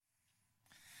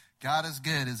God is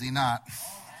good, is he not?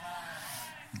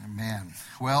 Amen.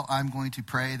 Well, I'm going to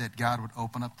pray that God would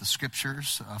open up the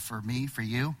scriptures for me, for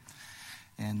you.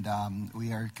 And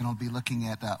we are going to be looking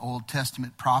at Old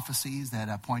Testament prophecies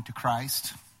that point to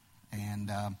Christ.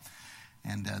 And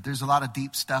there's a lot of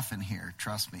deep stuff in here,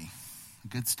 trust me.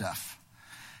 Good stuff.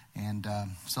 And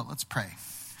so let's pray.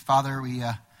 Father, we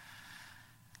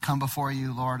come before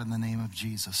you, Lord, in the name of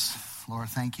Jesus. Lord,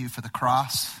 thank you for the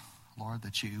cross, Lord,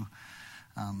 that you,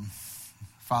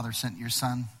 Father, sent your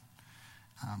Son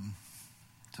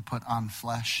to put on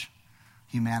flesh,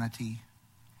 humanity,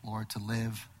 Lord, to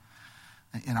live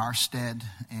in our stead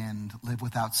and live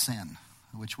without sin,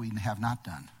 which we have not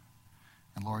done.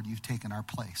 And Lord, you've taken our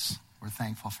place. We're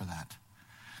thankful for that.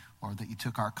 Lord, that you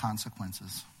took our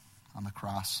consequences on the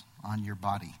cross, on your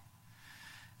body.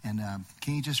 And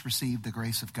can you just receive the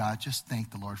grace of God? Just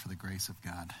thank the Lord for the grace of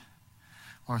God.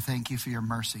 Lord, thank you for your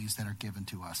mercies that are given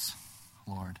to us,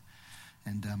 Lord.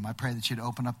 And I pray that you'd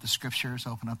open up the scriptures,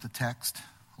 open up the text,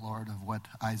 Lord, of what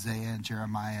Isaiah and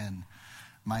Jeremiah and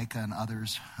Micah and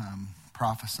others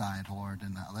prophesied, Lord,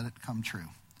 and let it come true.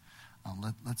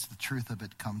 Let the truth of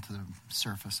it come to the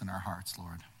surface in our hearts,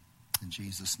 Lord. In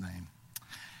Jesus' name,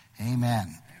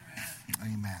 amen.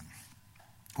 Amen.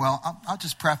 Well, I'll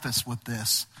just preface with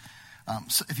this.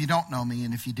 So if you don't know me,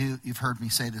 and if you do, you've heard me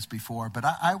say this before, but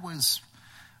I was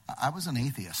an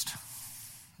atheist.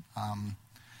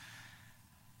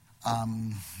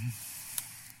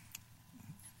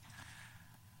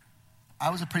 I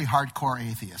was a pretty hardcore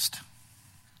atheist.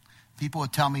 People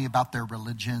would tell me about their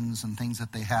religions and things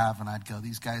that they have, and I'd go,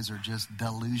 these guys are just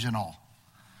delusional.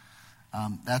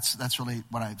 That's really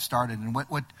what I started. And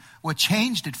what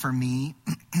changed it for me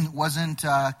wasn't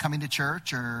coming to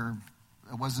church, or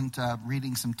it wasn't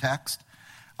reading some text.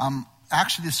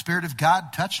 Actually, the Spirit of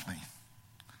God touched me.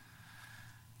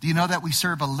 Do you know that we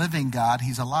serve a living God?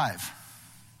 He's alive.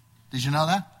 Did you know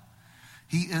that?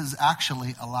 He is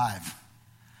actually alive.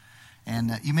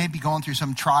 And you may be going through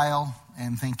some trial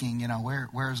and thinking,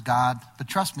 where's God? But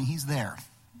trust me, he's there,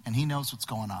 and he knows what's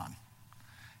going on.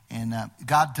 And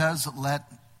God does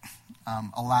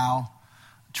allow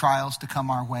trials to come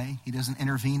our way. He doesn't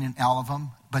intervene in all of them,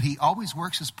 but he always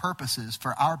works his purposes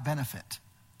for our benefit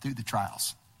through the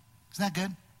trials. Isn't that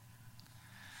good?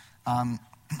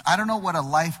 I don't know what a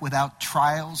life without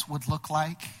trials would look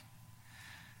like,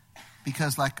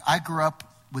 because I grew up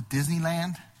with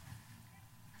Disneyland,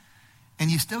 and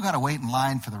you still got to wait in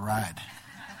line for the ride.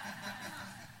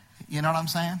 You know what I'm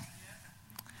saying?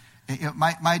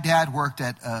 My dad worked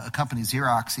at a company,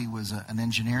 Xerox. He was an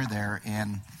engineer there,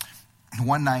 and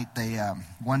one night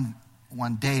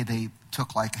one day they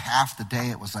took half the day.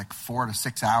 It was 4 to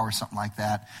 6 hours, something like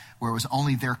that, where it was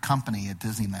only their company at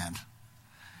Disneyland.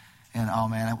 And oh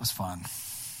man, it was fun.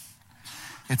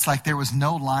 It's there was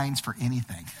no lines for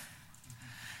anything.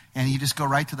 And you just go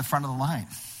right to the front of the line.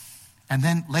 And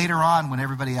then later on, when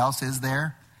everybody else is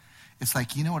there, it's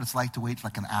you know what it's like to wait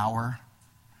an hour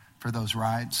for those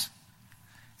rides?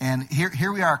 And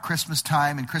here we are at Christmas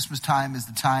time, and Christmas time is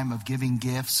the time of giving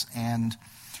gifts. And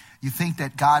you think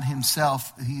that God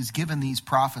himself, he's given these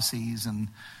prophecies and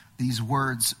these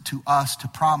words to us to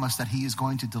promise that he is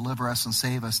going to deliver us and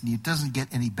save us. And it doesn't get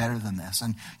any better than this.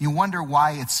 And you wonder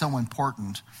why it's so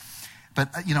important. But,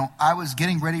 I was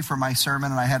getting ready for my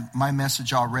sermon, and I had my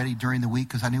message all ready during the week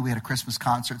because I knew we had a Christmas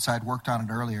concert, so I'd worked on it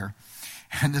earlier.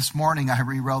 And this morning I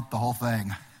rewrote the whole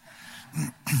thing.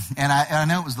 And I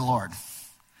know it was the Lord.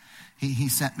 He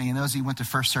sent me, and those of you who went to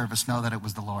first service know that it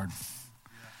was the Lord.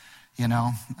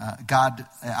 God,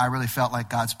 I really felt like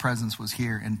God's presence was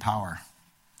here in power.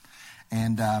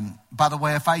 And by the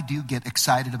way, if I do get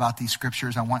excited about these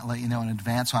scriptures, I want to let you know in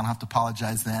advance, so I don't have to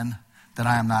apologize then, that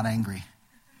I am not angry.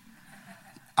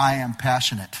 I am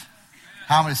passionate.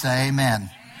 How many say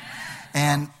amen?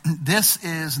 And this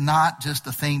is not just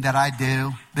a thing that I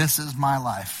do. This is my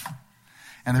life.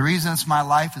 And the reason it's my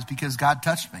life is because God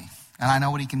touched me, and I know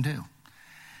what he can do.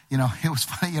 It was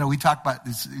funny, we talked about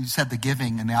this, you said the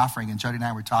giving and the offering, and Jody and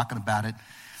I were talking about it.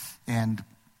 And,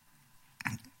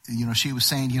 she was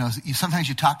saying, sometimes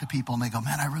you talk to people and they go,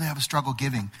 man, I really have a struggle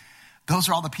giving. Those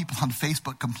are all the people on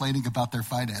Facebook complaining about their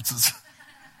finances.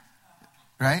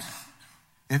 Right?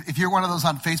 If you're one of those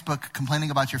on Facebook complaining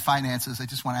about your finances, I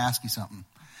just want to ask you something.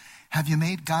 Have you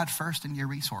made God first in your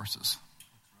resources?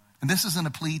 And this isn't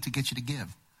a plea to get you to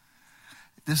give.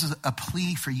 This is a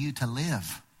plea for you to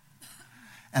live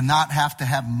and not have to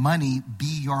have money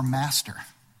be your master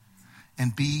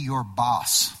and be your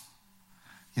boss,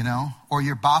 or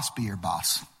your boss be your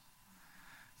boss.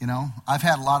 I've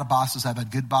had a lot of bosses. I've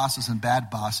had good bosses and bad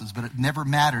bosses, but it never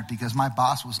mattered because my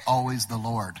boss was always the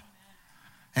Lord.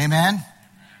 Amen?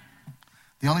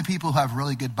 The only people who have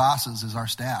really good bosses is our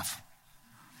staff.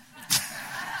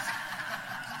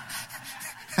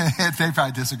 They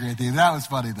probably disagree with you. That was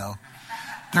funny, though.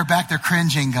 They're back there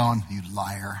cringing, going, "You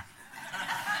liar."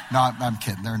 No, I'm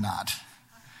kidding. They're not.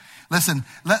 Listen,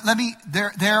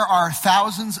 there are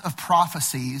thousands of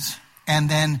prophecies, and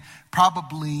then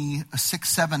probably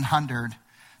 600-700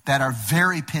 that are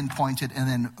very pinpointed, and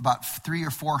then about 300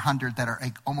 or 400 that are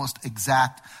almost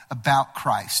exact about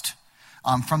Christ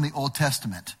from the Old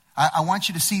Testament. I want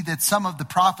you to see that some of the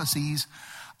prophecies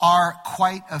are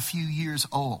quite a few years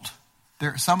old.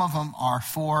 Some of them are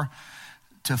 4,000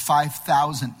 to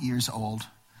 5,000 years old.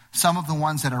 Some of the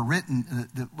ones that are written,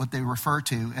 what they refer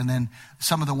to, and then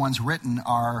some of the ones written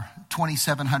are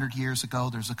 2,700 years ago.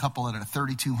 There's a couple that are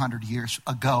 3,200 years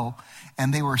ago,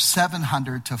 and they were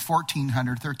 700 to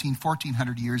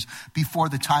 1,400 years before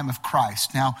the time of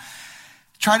Christ. Now,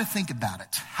 try to think about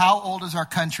it. How old is our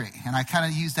country? And I kind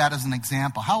of use that as an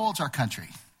example. How old is our country?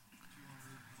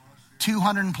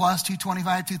 200 plus,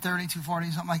 225, 230,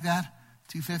 240, something like that?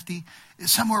 250,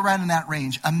 somewhere right in that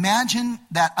range. Imagine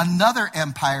that another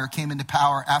empire came into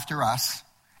power after us,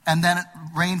 and then it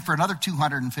reigned for another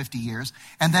 250 years,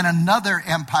 and then another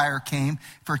empire came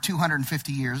for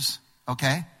 250 years,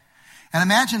 okay? And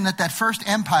imagine that first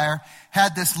empire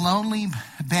had this lonely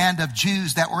band of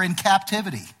Jews that were in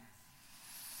captivity.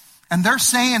 And they're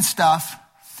saying stuff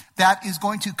that is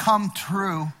going to come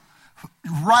true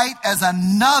right as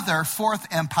another fourth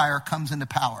empire comes into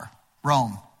power,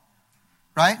 Rome.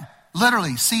 Right?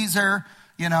 Literally, Caesar,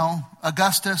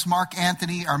 Augustus, Mark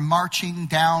Antony are marching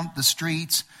down the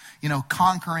streets,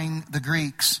 conquering the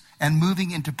Greeks and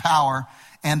moving into power.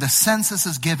 And the census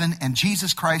is given and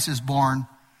Jesus Christ is born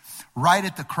right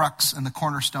at the crux and the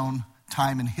cornerstone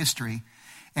time in history.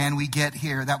 And we get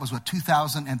here, that was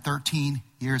 2013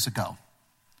 years ago.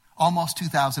 Almost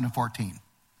 2014.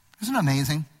 Isn't it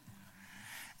amazing?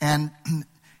 And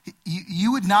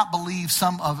you would not believe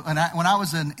when I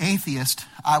was an atheist,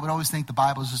 I would always think the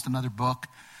Bible is just another book.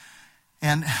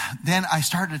 And then I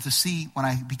started to see, when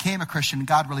I became a Christian,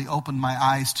 God really opened my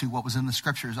eyes to what was in the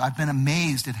scriptures. I've been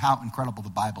amazed at how incredible the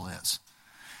Bible is.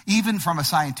 Even from a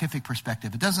scientific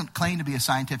perspective. It doesn't claim to be a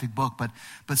scientific book, but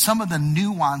some of the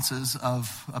nuances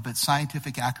of its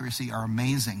scientific accuracy are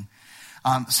amazing.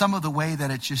 Some of the way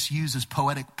that it just uses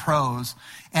poetic prose,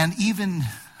 and even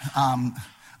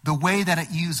the way that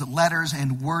it uses letters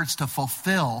and words to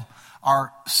fulfill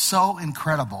are so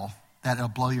incredible that it'll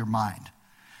blow your mind.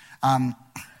 And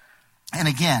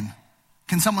again,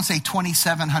 can someone say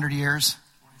 2,700 years?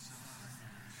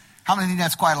 How many think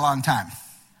that's quite a long time?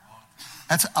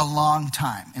 That's a long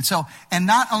time. And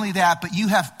not only that, but you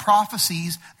have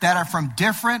prophecies that are from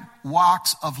different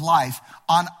walks of life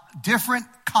on different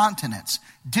continents,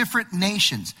 different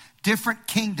nations, different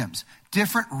kingdoms,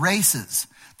 different races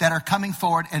that are coming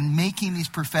forward and making these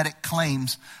prophetic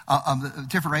claims of the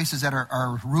different races that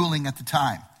are ruling at the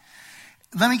time.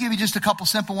 Let me give you just a couple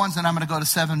simple ones, and I'm going to go to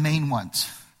 7 main ones.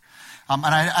 And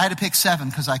I had to pick 7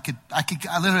 because I could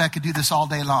do this all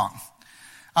day long.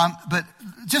 But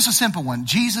just a simple one.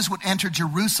 Jesus would enter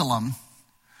Jerusalem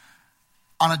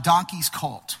on a donkey's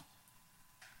colt.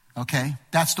 Okay?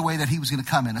 That's the way that he was going to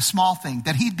come in. A small thing.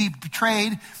 That he'd be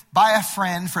betrayed by a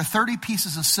friend for 30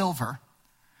 pieces of silver.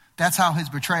 That's how his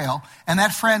betrayal. And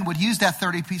that friend would use that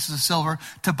 30 pieces of silver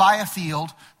to buy a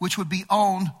field which would be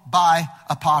owned by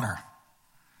a potter.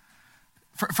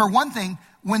 For one thing,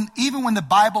 even when the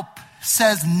Bible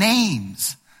says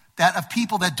names of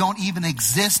people that don't even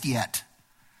exist yet,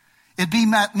 it'd be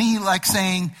me like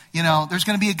saying, there's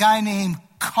going to be a guy named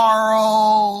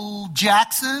Carl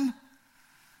Jackson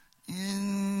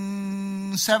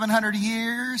in 700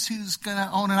 years who's going to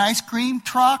own an ice cream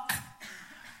truck.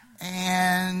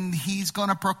 And he's going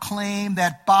to proclaim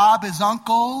that Bob is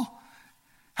uncle.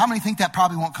 How many think that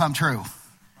probably won't come true?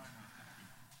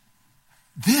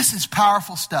 This is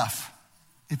powerful stuff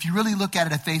if you really look at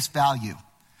it at face value.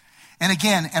 And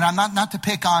again, and I'm not to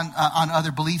pick on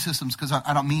other belief systems because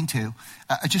I don't mean to.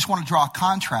 I just want to draw a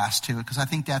contrast to it because I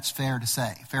think that's fair to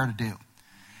say, fair to do.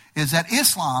 Is that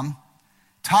Islam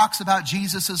talks about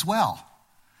Jesus as well.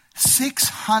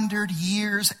 600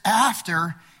 years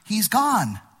after he's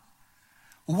gone.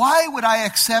 Why would I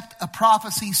accept a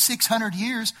prophecy 600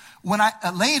 years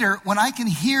later when I can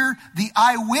hear the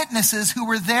eyewitnesses who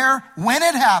were there when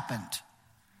it happened?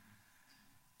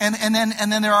 And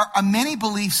then there are many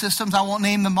belief systems, I won't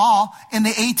name them all, in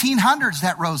the 1800s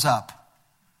that rose up.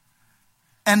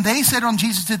 And they said,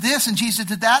 Jesus did this, and Jesus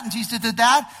did that, and Jesus did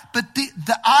that. But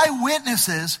the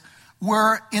eyewitnesses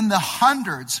were in the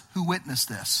hundreds who witnessed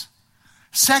this.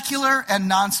 Secular and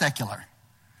non-secular.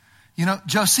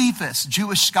 Josephus,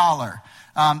 Jewish scholar,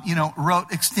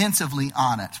 wrote extensively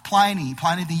on it. Pliny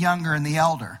the Younger and the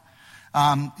Elder.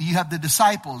 You have the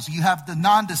disciples. You have the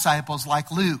non-disciples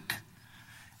like Luke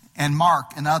and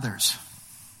Mark and others.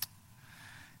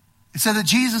 It said that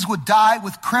Jesus would die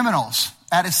with criminals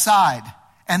at his side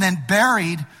and then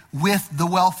buried with the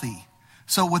wealthy.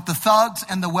 So with the thugs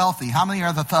and the wealthy. How many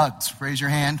are the thugs? Raise your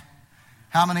hand.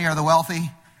 How many are the wealthy?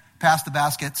 Pass the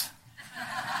baskets.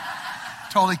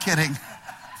 Totally kidding.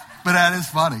 But that is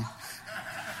funny.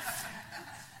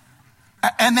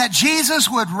 And that Jesus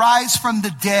would rise from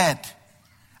the dead.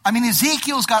 I mean,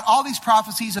 Ezekiel's got all these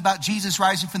prophecies about Jesus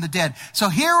rising from the dead. So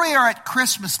here we are at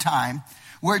Christmas time,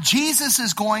 where Jesus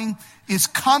is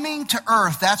coming to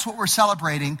earth. That's what we're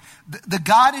celebrating. The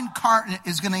God incarnate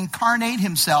is going to incarnate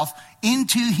himself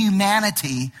into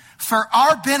humanity for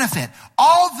our benefit.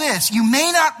 All this, you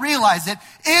may not realize it,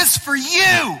 is for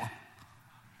you.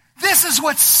 This is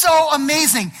what's so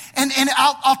amazing. And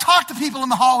I'll talk to people in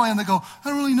the hallway and they go, I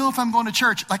don't really know if I'm going to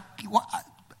church. Like, what?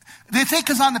 They think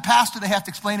because I'm the pastor, they have to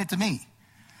explain it to me.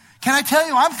 Can I tell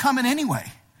you, I'm coming anyway.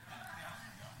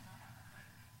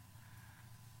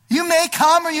 You may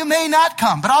come or you may not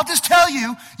come, but I'll just tell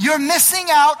you, you're missing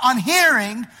out on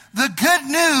hearing the good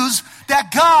news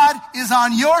that God is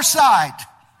on your side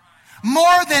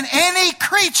more than any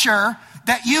creature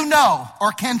that you know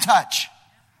or can touch.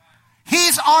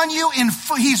 He's on you, he's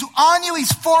for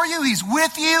you, he's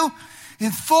with you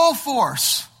in full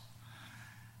force.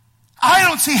 I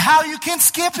don't see how you can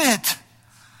skip it.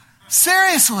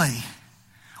 Seriously.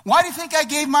 Why do you think I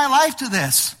gave my life to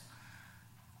this?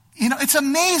 It's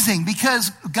amazing because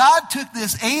God took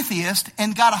this atheist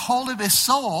and got a hold of his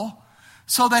soul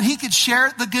so that he could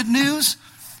share the good news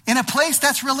in a place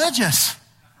that's religious.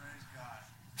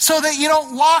 So that you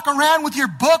don't walk around with your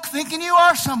book thinking you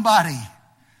are somebody.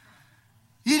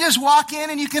 You just walk in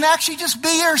and you can actually just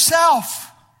be yourself.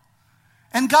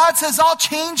 And God says, I'll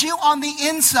change you on the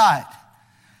inside.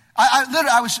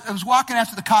 I was walking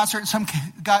after the concert and some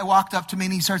guy walked up to me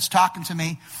and he starts talking to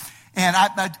me. And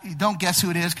I don't guess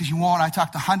who it is because you won't. I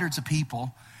talked to hundreds of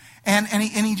people. And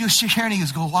he just sharing, he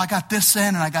goes, well, I got this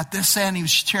sin and I got this sin. He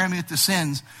was sharing me with the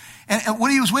sins. And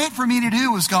what he was waiting for me to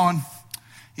do was going,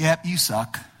 yep, you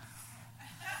suck.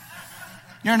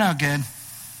 You're no good.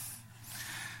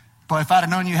 But if I'd have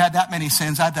known you had that many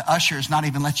sins, I'd the ushers not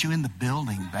even let you in the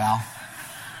building, Val.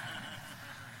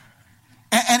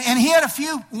 And he had a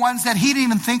few ones that he didn't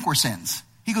even think were sins.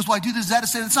 He goes, well, I do this, is that a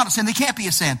sin? It's not a sin. They can't be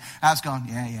a sin. I was going,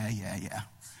 yeah.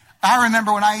 I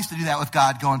remember when I used to do that with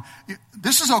God going,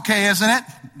 this is okay, isn't it?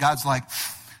 God's like,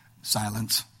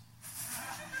 silence.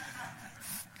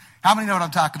 How many know what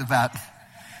I'm talking about?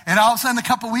 And all of a sudden a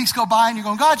couple weeks go by and you're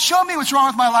going, God, show me what's wrong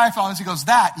with my life. And he goes,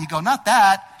 that. You go, not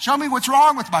that. Show me what's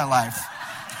wrong with my life.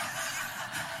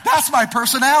 That's my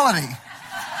personality.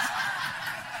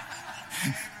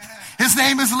 His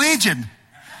name is Legion.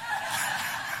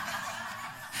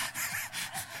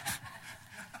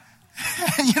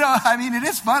 It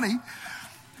is funny.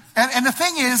 And the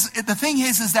thing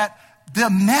is that the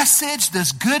message,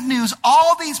 this good news,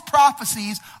 all these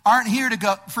prophecies aren't here to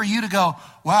go for you to go,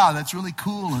 wow, that's really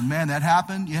cool. And man, that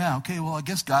happened. Yeah. Okay. Well, I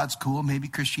guess God's cool. Maybe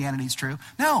Christianity's true.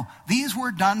 No, these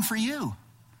were done for you.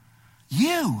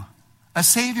 You, a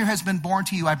Savior has been born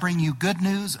to you. I bring you good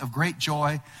news of great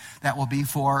joy that will be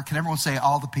for, can everyone say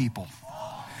all the people?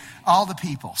 All the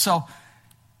people. So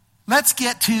let's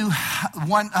get to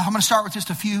one. I'm going to start with just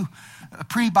a few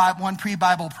one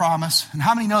pre-Bible promise. And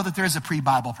how many know that there is a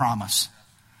pre-Bible promise?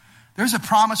 There's a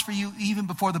promise for you even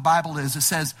before the Bible is. It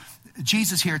says,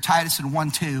 Jesus here, Titus in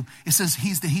 1:2, it says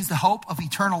he's the hope of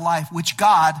eternal life, which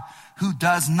God, who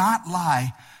does not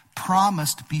lie,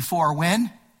 promised before when?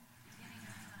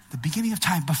 The beginning of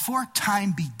time. Before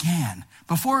time began.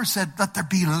 Before it said, let there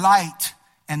be light.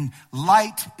 And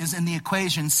light is in the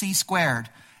equation C squared.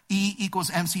 E equals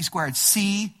MC squared.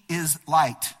 C is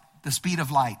light, the speed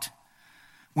of light.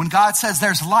 When God says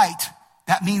there's light,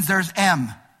 that means there's M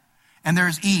and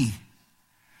there's E.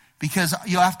 Because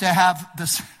you have to have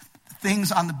this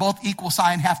things on the both equal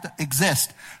sign have to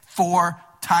exist for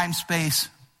time, space,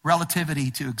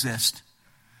 relativity to exist.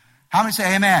 How many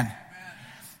say amen? Amen.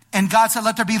 And God said,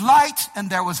 let there be light, and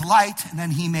there was light, and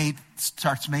then he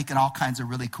starts making all kinds of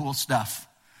really cool stuff.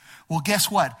 Well,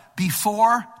 guess what?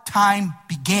 Before time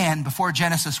began, before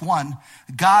Genesis 1,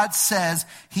 God says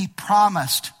he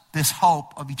promised this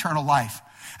hope of eternal life.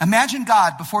 Imagine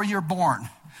God before you're born,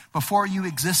 before you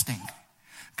existing.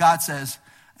 God says,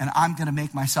 and I'm going to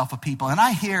make myself a people. And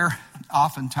I hear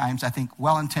oftentimes, I think,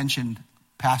 well-intentioned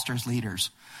pastors, leaders,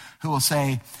 who will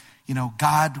say,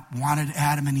 God wanted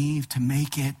Adam and Eve to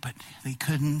make it, but they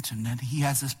couldn't. And then he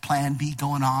has this plan B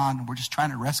going on. And we're just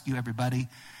trying to rescue everybody.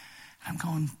 I'm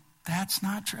going, that's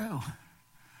not true.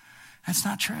 That's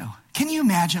not true. Can you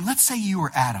imagine? Let's say you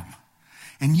were Adam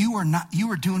and you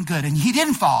were doing good and he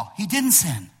didn't fall. He didn't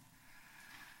sin.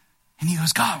 And he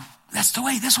goes, God, that's the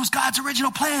way. This was God's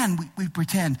original plan. We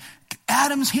pretend.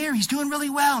 Adam's here. He's doing really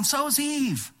well. And so is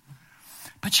Eve.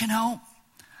 But a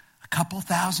couple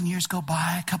thousand years go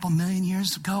by, a couple million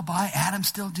years go by, Adam's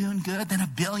still doing good. Then 1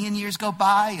 billion years go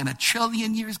by and 1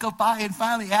 trillion years go by. And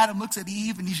finally Adam looks at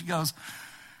Eve and she goes,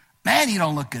 man, you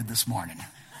don't look good this morning.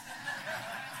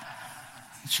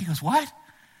 And she goes, what?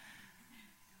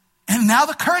 And now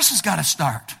the curse has got to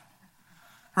start.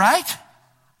 Right?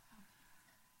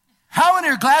 How many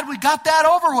are glad we got that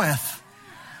over with?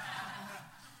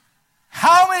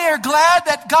 How many are glad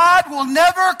that God will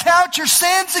never count your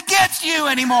sins against you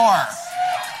anymore?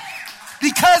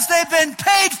 Because they've been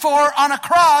paid for on a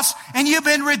cross and you've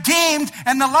been redeemed,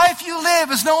 and the life you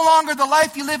live is no longer the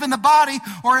life you live in the body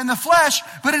or in the flesh,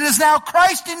 but it is now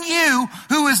Christ in you,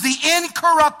 who is the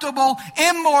incorruptible,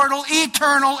 immortal,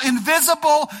 eternal,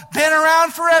 invisible, been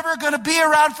around forever, going to be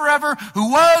around forever,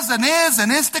 who was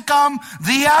and is to come,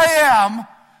 the I am,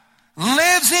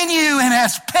 lives in you and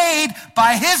has paid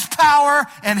by his power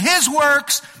and his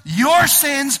works your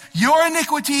sins, your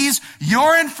iniquities,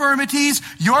 your infirmities,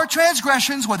 your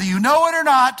transgressions, whether you know it or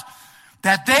not,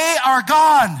 that they are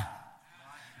gone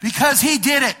because he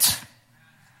did it.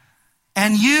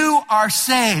 And you are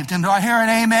saved. And do I hear an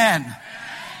amen? Amen.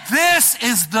 This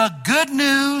is the good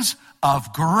news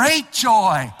of great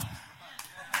joy.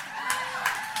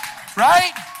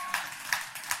 Right?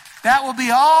 That will be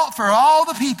all for all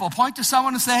the people. Point to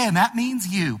someone and say, and that means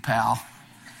you, pal.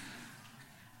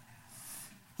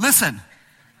 Listen,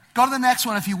 go to the next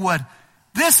one if you would.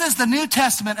 This is the New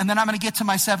Testament, and then I'm going to get to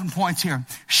my 7 points here.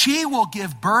 She will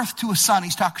give birth to a son.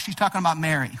 She's talking about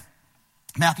Mary.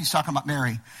 Matthew's talking about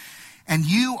Mary. And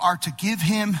you are to give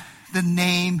him the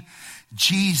name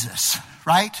Jesus,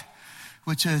 right?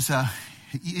 Which is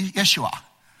Yeshua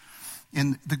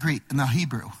in the Greek, in the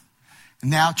Hebrew.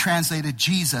 Now translated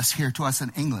Jesus here to us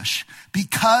in English.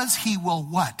 Because he will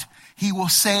what? He will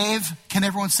save, can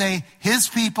everyone say, his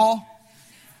people?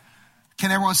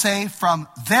 Can everyone say, from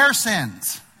their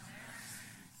sins?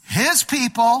 His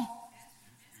people,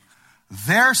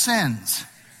 their sins.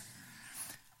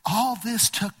 All this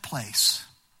took place.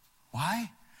 Why?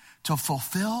 To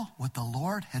fulfill what the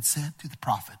Lord had said through the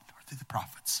prophet, or through the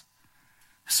prophets.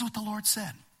 This is what the Lord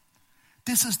said.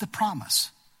 This is the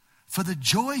promise. For the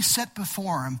joy set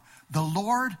before him, the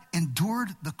Lord endured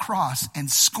the cross and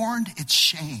scorned its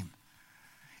shame.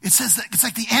 It says that it's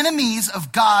like the enemies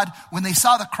of God, when they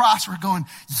saw the cross, were going,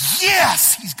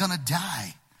 yes, he's going to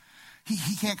die.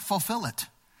 He can't fulfill it.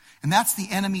 And that's the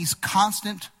enemy's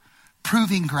constant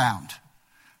proving ground.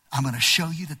 I'm going to show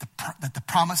you that the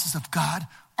promises of God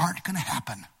aren't going to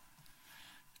happen.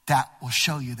 That will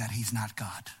show you that he's not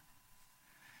God.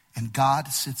 And God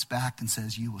sits back and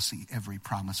says, you will see every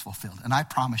promise fulfilled. And I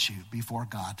promise you before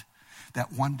God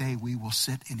that one day we will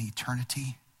sit in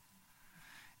eternity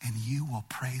and you will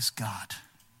praise God.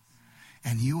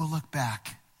 And you will look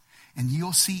back and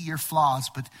you'll see your flaws,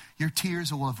 but your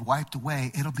tears will have wiped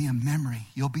away. It'll be a memory.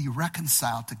 You'll be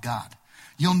reconciled to God.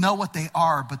 You'll know what they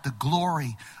are, but the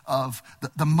glory of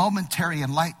the momentary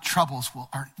and light troubles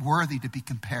aren't worthy to be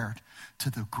compared to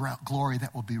the glory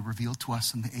that will be revealed to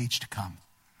us in the age to come.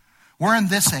 We're in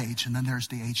this age, and then there's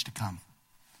the age to come.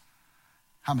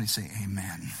 How many say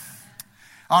amen?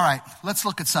 All right, let's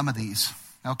look at some of these.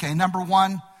 Okay, number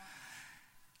one,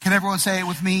 can everyone say it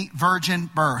with me? Virgin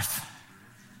birth.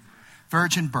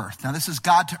 Virgin birth. Now, this is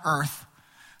God to earth.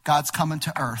 God's coming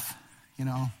to earth,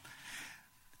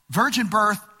 Virgin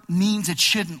birth means it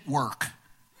shouldn't work.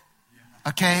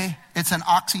 Okay? It's an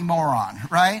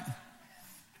oxymoron, right?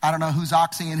 I don't know who's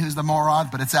oxy and who's the moron,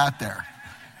 but it's out there.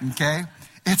 Okay?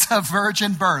 It's a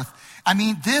virgin birth. I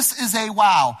mean, this is a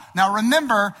wow. Now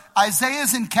remember,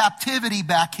 Isaiah's in captivity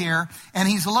back here, and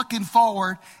he's looking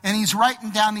forward, and he's writing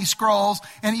down these scrolls,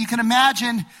 and you can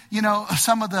imagine,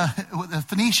 some of the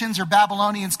Phoenicians or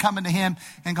Babylonians coming to him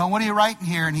and going, what are you writing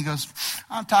here? And he goes,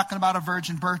 I'm talking about a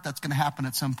virgin birth that's going to happen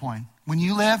at some point. When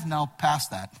you live? No, past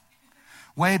that.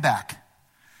 Way back.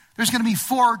 There's going to be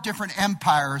 4 different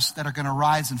empires that are going to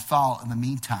rise and fall in the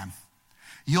meantime.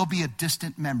 You'll be a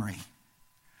distant memory.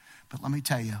 But let me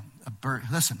tell you,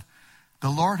 listen, the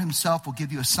Lord himself will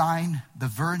give you a sign. The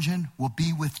virgin will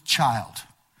be with child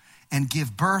and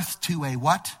give birth to a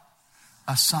what?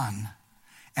 A son.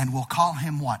 And we'll call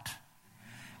him what?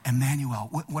 Emmanuel.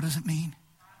 What does it mean?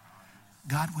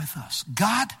 God with us.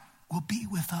 God will be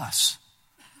with us.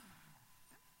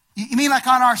 You mean like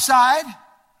on our side?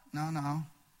 No.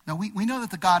 No, we know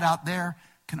that the God out there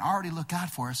can already look out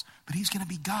for us, but he's going to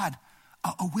be God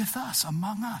with us,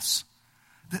 among us.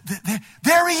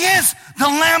 There he is, the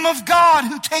Lamb of God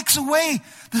who takes away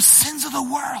the sins of the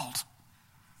world.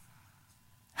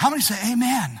 How many say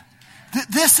amen?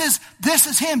 This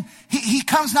is him. He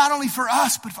comes not only for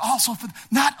us, but also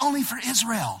not only for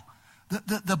Israel,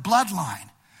 the bloodline,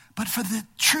 but for the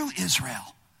true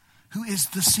Israel, who is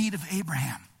the seed of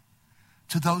Abraham,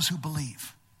 to those who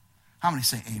believe. How many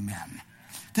say amen?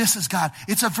 This is God.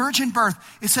 It's a virgin birth.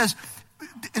 It says,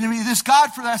 and I mean, this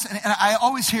God for us, and I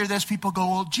always hear this, people go,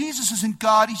 well, Jesus isn't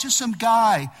God. He's just some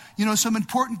guy, some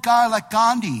important guy like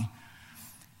Gandhi.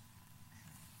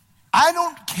 I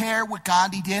don't care what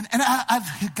Gandhi did. And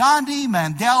Gandhi,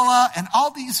 Mandela, and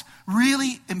all these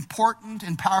really important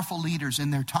and powerful leaders in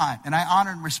their time. And I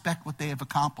honor and respect what they have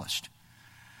accomplished.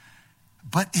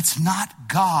 But it's not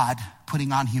God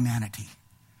putting on humanity.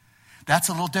 That's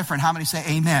a little different. How many say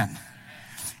amen?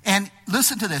 And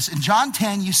listen to this. In John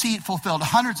 10, you see it fulfilled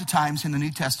hundreds of times in the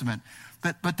New Testament.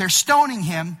 But they're stoning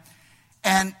him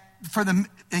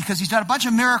because he's done a bunch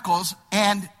of miracles,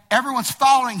 and everyone's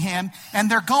following him, and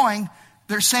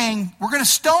they're saying, we're going to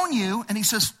stone you. And he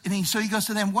says, so he goes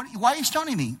to them, why are you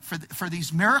stoning me? For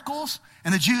these miracles?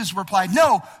 And the Jews replied,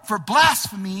 no, for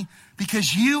blasphemy,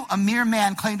 because you, a mere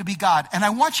man, claim to be God. And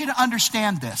I want you to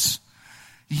understand this.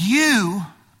 You,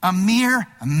 a mere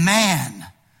man,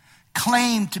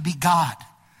 claim to be God.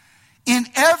 In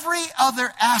every other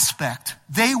aspect,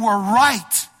 they were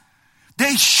right.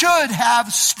 They should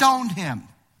have stoned him.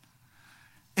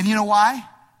 And you know why?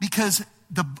 Because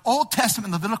the Old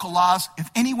Testament Levitical laws, if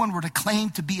anyone were to claim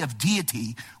to be of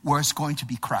deity, was going to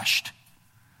be crushed.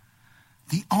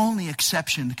 The only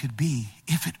exception could be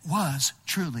if it was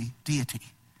truly deity.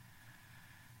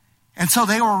 And so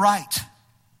they were right.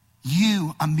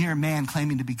 You, a mere man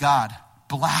claiming to be God,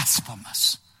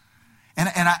 blasphemous. And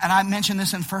I mentioned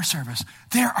this in first service.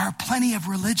 There are plenty of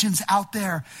religions out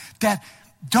there that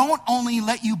don't only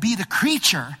let you be the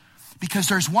creature, because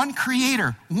there's one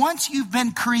creator. Once you've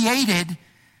been created,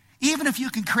 even if you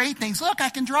can create things, look, I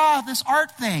can draw this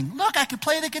art thing. Look, I can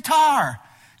play the guitar.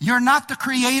 You're not the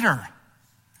creator.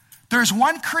 There's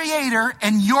one creator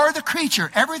and you're the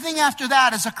creature. Everything after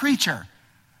that is a creature.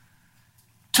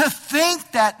 To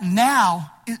think that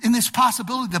now, in this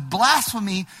possibility, the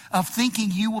blasphemy of thinking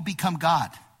you will become God,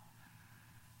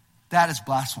 that is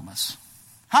blasphemous.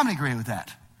 How many agree with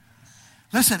that?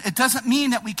 Listen, it doesn't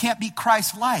mean that we can't be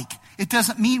Christ-like. It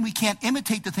doesn't mean we can't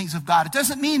imitate the things of God. It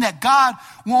doesn't mean that God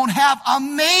won't have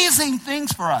amazing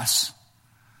things for us.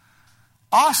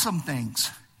 Awesome things.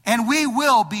 And we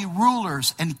will be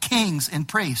rulers and kings and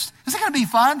priests. Is it going to be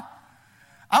fun?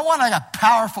 I want like a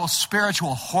powerful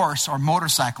spiritual horse or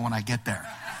motorcycle when I get there.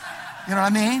 You know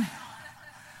what I mean?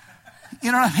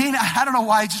 You know what I mean? I don't know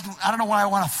why I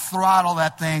want to throttle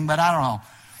that thing, but I don't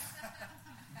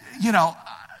know.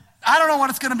 I don't know what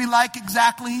it's going to be like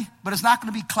exactly, but it's not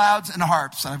going to be clouds and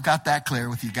harps. And I've got that clear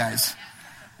with you guys.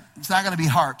 It's not going to be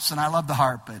harps, and I love the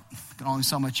harp, but only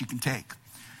so much you can take.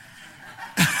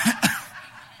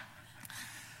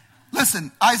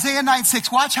 Listen, Isaiah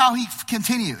 9:6, watch how he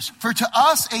continues. For to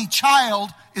us a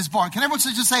child is born. Can everyone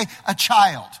just say a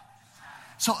child?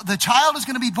 So the child is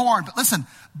going to be born. But listen,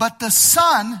 but the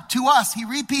son to us, he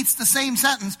repeats the same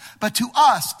sentence, but to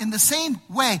us in the same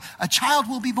way, a child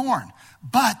will be born.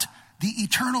 But the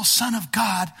eternal Son of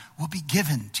God will be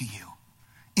given to you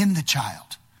in the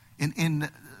child. In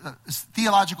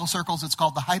theological circles, it's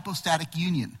called the hypostatic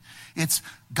union. It's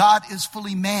God is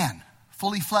fully man,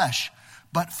 fully flesh,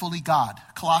 but fully God.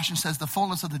 Colossians says the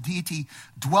fullness of the deity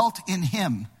dwelt in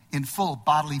him in full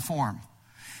bodily form.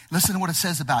 Listen to what it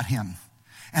says about him.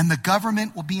 And the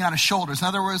government will be on his shoulders. In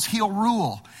other words, he'll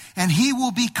rule. And he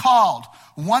will be called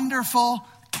Wonderful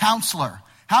Counselor.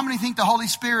 How many think the Holy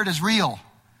Spirit is real?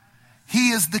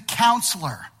 He is the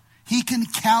counselor. He can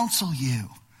counsel you.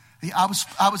 I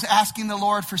was asking the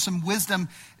Lord for some wisdom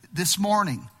this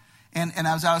morning. And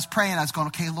as I was praying, I was going,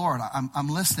 okay, Lord, I'm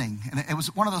listening. And it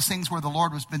was one of those things where the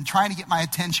Lord has been trying to get my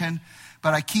attention,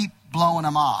 but I keep blowing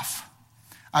him off.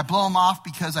 I blow him off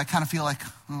because I kind of feel like,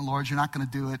 oh, Lord, you're not going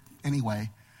to do it anyway.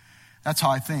 That's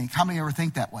how I think. How many ever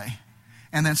think that way?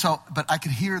 And then but I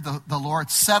could hear the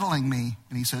Lord settling me.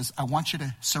 And he says, I want you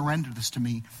to surrender this to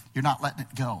me. You're not letting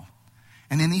it go.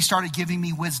 And then he started giving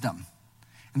me wisdom.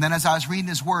 And then as I was reading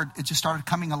his word, it just started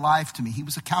coming alive to me. He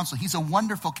was a counselor. He's a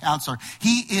wonderful counselor.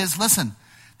 He is, listen,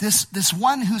 this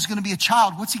one who's going to be a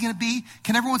child, what's he going to be?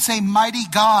 Can everyone say mighty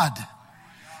God?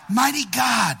 Mighty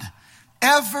God.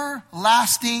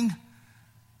 Everlasting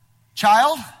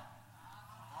child?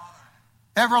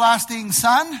 Everlasting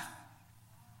Son.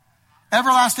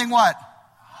 Everlasting what?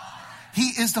 He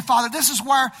is the Father. This is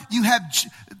where you have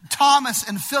Thomas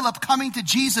and Philip coming to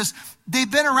Jesus.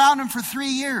 They've been around him for 3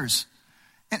 years.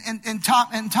 And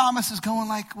Thomas is going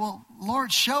like, well,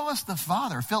 Lord, show us the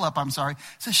Father. Philip, I'm sorry,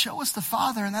 says, show us the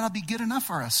Father and that'll be good enough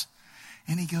for us.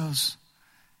 And he goes,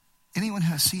 anyone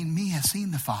who has seen me has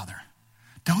seen the Father.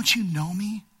 Don't you know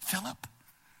me, Philip?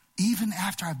 Even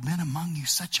after I've been among you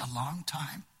such a long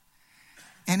time.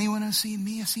 Anyone who has seen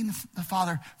me has seen the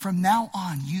Father. From now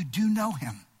on, you do know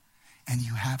him and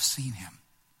you have seen him.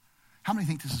 How many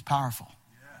think this is powerful?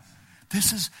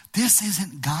 Yes. This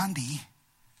isn't Gandhi.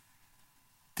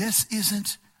 This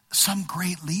isn't some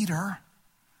great leader.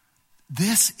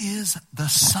 This is the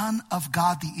Son of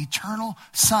God, the eternal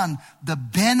Son, the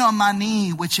Ben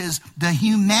Omani, which is the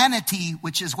humanity,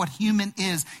 which is what human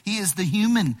is. He is the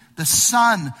human, the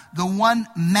Son, the one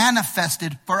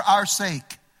manifested for our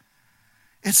sake.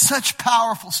 It's such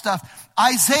powerful stuff.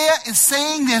 Isaiah is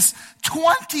saying this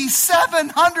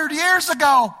 2,700 years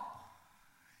ago.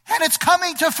 And it's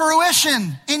coming to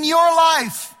fruition in your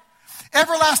life.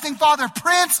 Everlasting Father,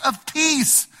 Prince of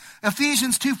Peace.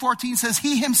 Ephesians 2:14 says,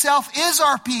 he himself is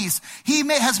our peace. He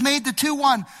has made the two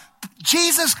one.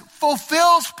 Jesus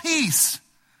fulfills peace.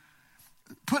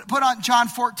 Put on John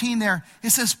 14 there.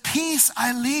 It says, peace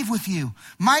I leave with you.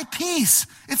 My peace.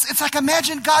 It's like,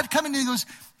 imagine God coming and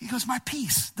he goes, my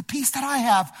peace, the peace that I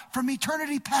have from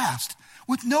eternity past,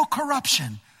 with no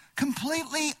corruption,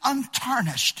 completely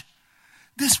untarnished.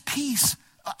 This peace,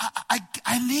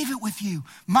 I leave it with you.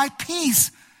 My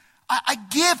peace, I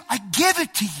give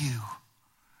it to you.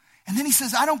 And then he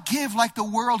says, I don't give like the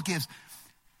world gives.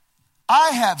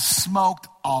 I have smoked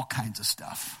all kinds of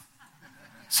stuff.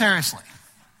 Seriously.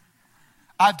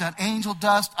 I've done angel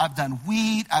dust. I've done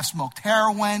weed. I've smoked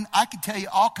heroin. I can tell you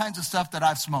all kinds of stuff that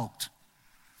I've smoked.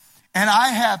 And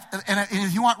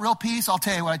if you want real peace, I'll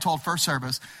tell you what I told first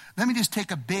service. Let me just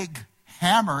take a big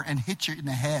hammer and hit you in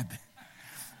the head.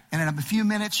 And in a few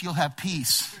minutes, you'll have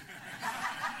peace.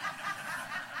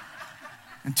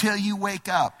 Until you wake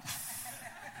up.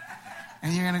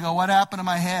 And you're going to go, what happened to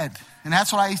my head? And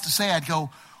that's what I used to say. I'd go,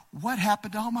 what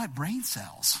happened to all my brain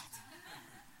cells?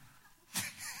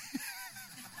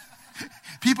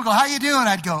 People go, how you doing?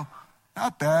 I'd go,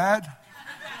 not bad.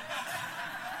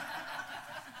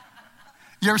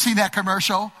 You ever seen that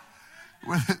commercial?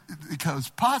 Where it goes,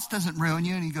 POTS doesn't ruin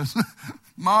you. And he goes,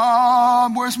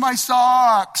 Mom, where's my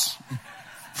socks?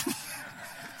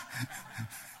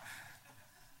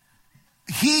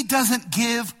 He doesn't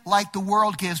give like the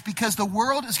world gives, because the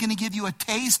world is going to give you a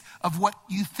taste of what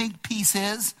you think peace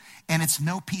is, and it's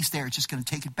no peace there. It's just going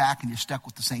to take it back and you're stuck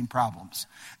with the same problems.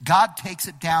 God takes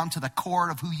it down to the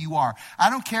core of who you are. I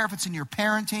don't care if it's in your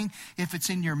parenting, if it's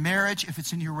in your marriage, if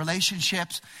it's in your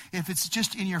relationships, if it's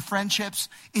just in your friendships.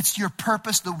 It's your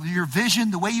purpose, your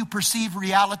vision, the way you perceive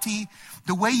reality,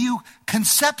 the way you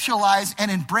conceptualize and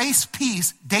embrace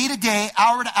peace day to day,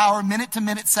 hour to hour, minute to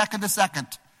minute, second to second.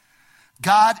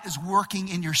 God is working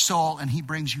in your soul and he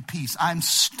brings you peace. I'm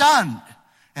stunned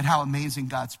at how amazing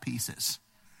God's peace is.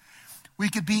 We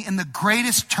could be in the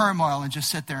greatest turmoil and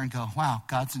just sit there and go, wow,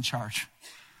 God's in charge.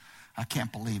 I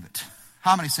can't believe it.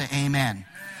 How many say amen? Amen.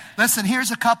 Listen,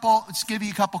 here's a couple, let's give you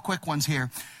a couple quick ones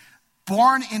here.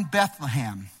 Born in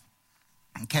Bethlehem,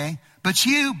 okay? But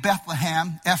you,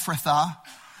 Bethlehem, Ephrathah,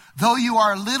 though you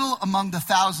are little among the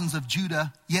thousands of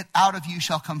Judah, yet out of you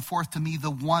shall come forth to me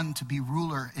the one to be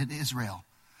ruler in Israel,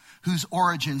 whose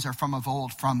origins are from of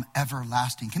old, from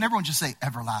everlasting. Can everyone just say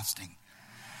everlasting?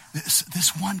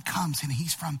 This one comes and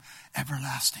he's from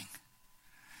everlasting.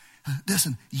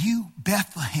 Listen, you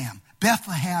Bethlehem.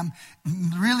 Bethlehem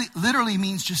really literally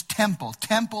means just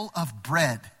temple of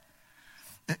bread.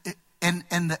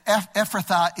 And the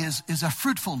Ephrathah is a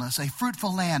fruitfulness, a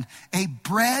fruitful land, a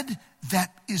bread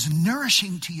that is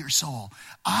nourishing to your soul.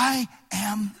 I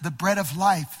am the bread of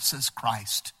life, says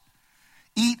Christ.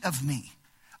 Eat of me.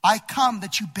 I come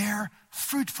that you bear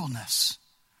fruitfulness.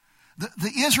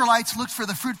 The Israelites looked for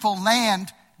the fruitful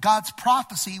land. God's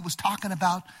prophecy was talking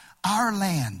about our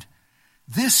land.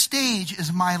 This stage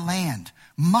is my land.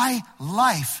 My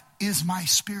life is my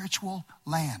spiritual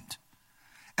land.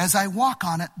 As I walk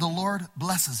on it, the Lord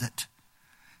blesses it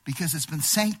because it's been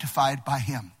sanctified by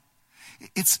him.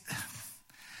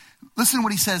 Listen to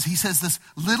what he says. He says this,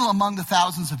 little among the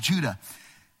thousands of Judah.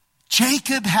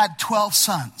 Jacob had 12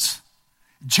 sons.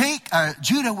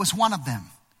 Judah was one of them.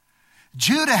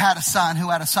 Judah had a son who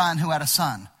had a son who had a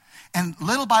son. And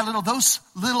little by little, those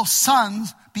little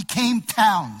sons became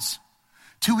towns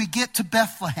till we get to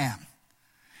Bethlehem.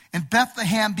 And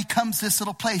Bethlehem becomes this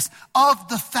little place. Of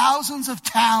the thousands of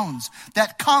towns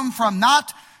that come from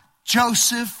not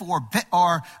Joseph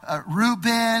or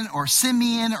Reuben or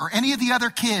Simeon or any of the other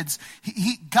kids,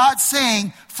 God's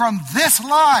saying, from this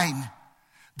line,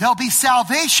 there'll be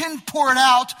salvation poured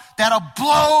out that'll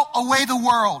blow away the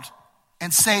world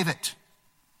and save it.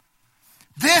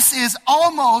 This is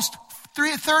almost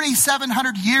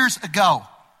 3,700 years ago.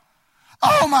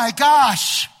 Oh my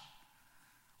gosh.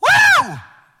 Woo!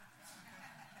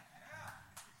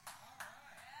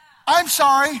 I'm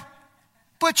sorry,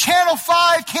 but Channel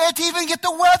 5 can't even get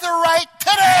the weather right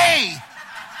today.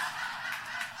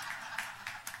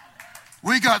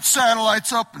 We got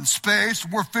satellites up in space.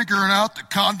 We're figuring out the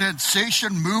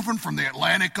condensation moving from the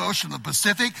Atlantic Ocean to the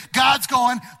Pacific. God's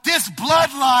going, this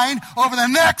bloodline over the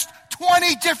next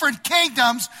 20 different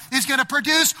kingdoms is going to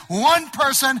produce one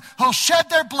person who'll shed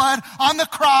their blood on the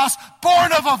cross,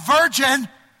 born of a virgin,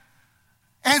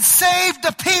 and save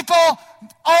the people.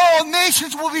 All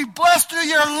nations will be blessed through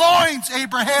your loins,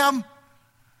 Abraham.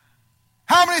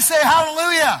 How many say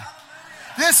hallelujah?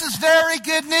 This is very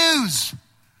good news.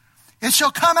 It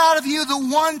shall come out of you the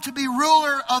one to be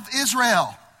ruler of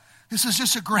Israel. This is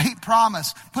just a great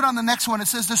promise. Put on the next one. It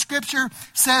says, the scripture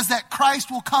says that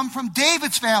Christ will come from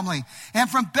David's family and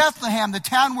from Bethlehem, the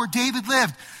town where David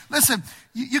lived. Listen,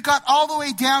 you got all the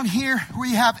way down here where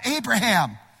you have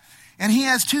Abraham. And he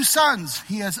has two sons.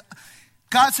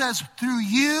 God says, through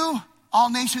you, all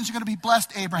nations are going to be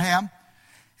blessed, Abraham.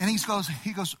 And he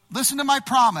goes, listen to my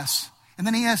promise. And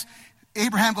then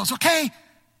Abraham goes, okay,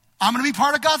 I'm going to be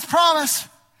part of God's promise.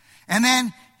 And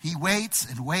then he waits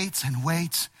and waits and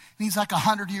waits. And he's like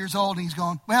 100 years old. And he's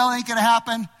going, well, it ain't going to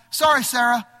happen. Sorry,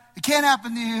 Sarah. It can't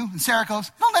happen to you. And Sarah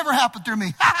goes, it'll never happen through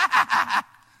me.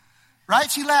 Right?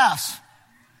 She laughs.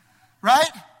 Right?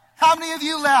 How many of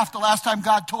you laughed the last time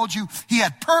God told you he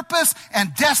had purpose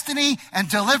and destiny and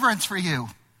deliverance for you?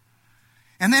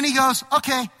 And then he goes,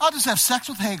 okay, I'll just have sex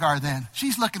with Hagar then.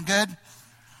 She's looking good.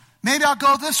 Maybe I'll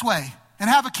go this way and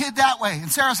have a kid that way.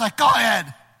 And Sarah's like, go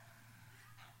ahead.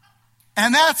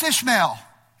 And that's Ishmael.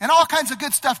 And all kinds of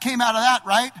good stuff came out of that,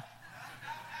 right?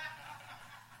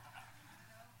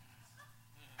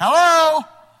 Hello?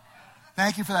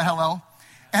 Thank you for that hello.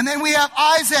 And then we have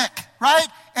Isaac, right?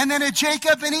 And then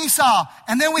Jacob and Esau.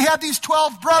 And then we have these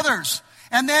 12 brothers.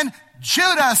 And then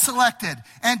Judah is selected.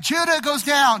 And Judah goes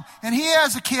down. And he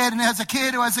has a kid and has a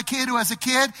kid who has a kid who has a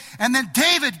kid. And then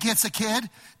David gets a kid.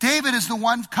 David is the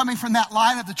one coming from that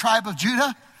line of the tribe of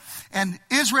Judah. And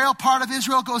Israel, part of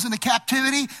Israel, goes into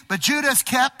captivity. But Judah is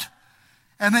kept.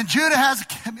 And then Jesse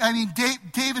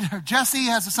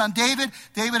has a son David.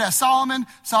 David has Solomon.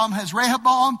 Solomon has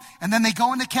Rehoboam. And then they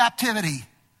go into captivity.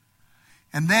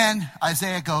 And then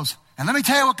Isaiah goes, and let me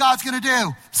tell you what God's going to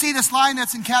do. See this line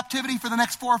that's in captivity for the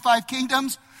next 4 or 5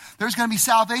 kingdoms? There's going to be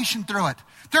salvation through it.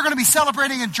 They're going to be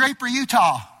celebrating in Draper,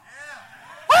 Utah.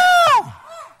 Yeah. Woo!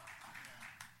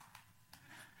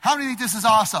 How many think this is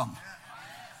awesome?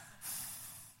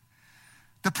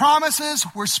 The promises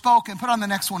were spoken. Put on the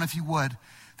next one if you would.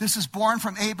 This is born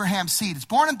from Abraham's seed. It's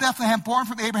born in Bethlehem, born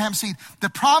from Abraham's seed. The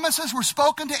promises were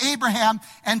spoken to Abraham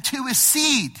and to his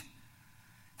seed.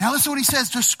 Now listen to what he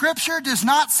says. The scripture does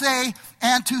not say,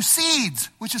 and to seeds,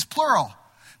 which is plural.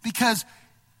 Because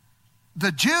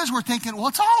the Jews were thinking, well,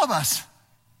 it's all of us.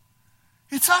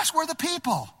 It's us, we're the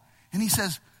people. And he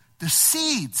says, the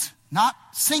seeds, not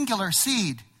singular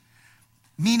seed,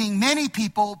 meaning many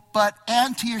people, but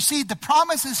and to your seed. The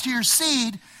promise is to your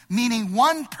seed, meaning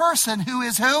one person who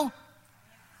is who?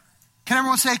 Can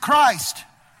everyone say Christ?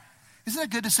 Isn't it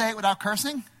good to say it without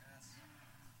cursing?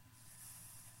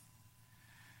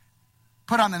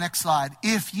 Put on the next slide.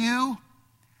 If you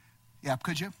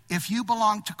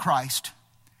belong to Christ,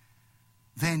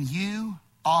 then you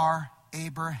are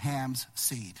Abraham's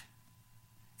seed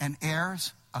and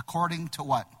heirs according to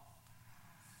what?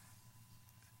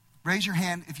 Raise your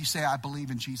hand if you say, I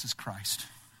believe in Jesus Christ.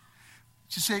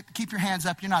 Just say, keep your hands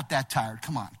up. You're not that tired.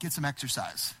 Come on, get some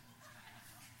exercise.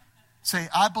 Say,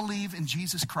 I believe in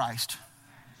Jesus Christ,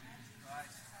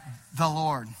 the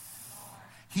Lord.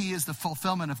 He is the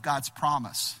fulfillment of God's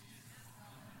promise.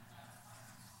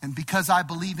 And because I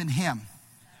believe in him,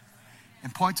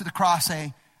 and point to the cross,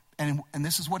 say, and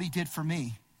this is what he did for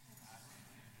me,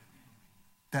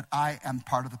 that I am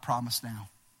part of the promise now.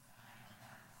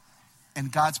 And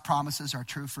God's promises are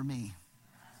true for me.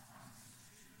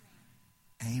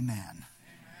 Amen.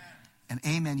 And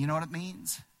amen, you know what it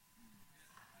means?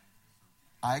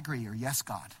 I agree, or yes,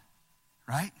 God.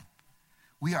 Right?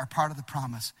 We are part of the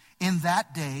promise. In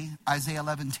that day, Isaiah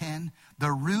 11:10,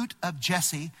 the root of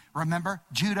Jesse, remember,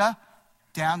 Judah,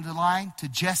 down the line to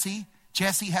Jesse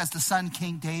Jesse has the son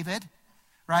King David,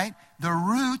 right? The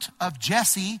root of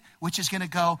Jesse, which is going to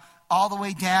go all the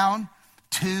way down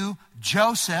to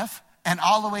Joseph and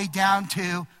all the way down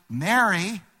to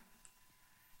Mary.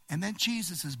 And then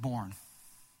Jesus is born.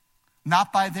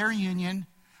 Not by their union,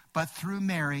 but through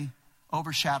Mary,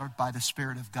 overshadowed by the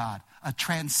Spirit of God. A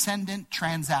transcendent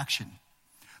transaction.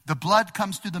 The blood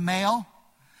comes through the male,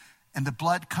 and the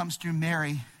blood comes through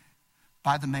Mary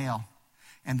by the male.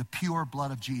 And the pure blood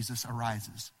of Jesus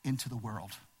arises into the world.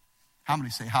 How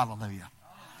many say hallelujah? Hallelujah.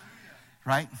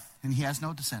 Right? And he has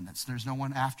no descendants. There's no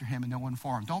one after him and no one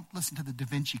for him. Don't listen to the Da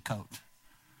Vinci Code.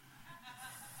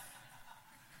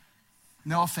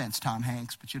 No offense, Tom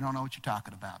Hanks, but you don't know what you're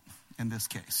talking about in this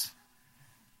case.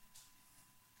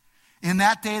 In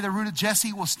that day, the root of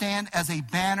Jesse will stand as a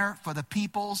banner for the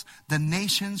peoples. The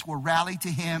nations will rally to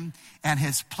him, and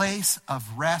his place of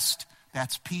rest,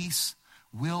 that's peace,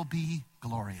 will be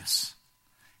glorious.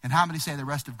 And how many say the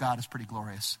rest of God is pretty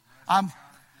glorious?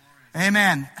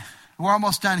 Amen. We're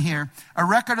almost done here. A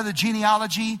record of the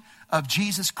genealogy of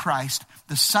Jesus Christ,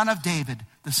 the son of David,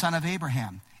 the son of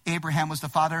Abraham. Abraham was the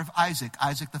father of Isaac,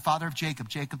 Isaac the father of Jacob,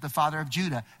 Jacob the father of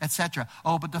Judah, etc.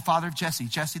 Obed the father of Jesse,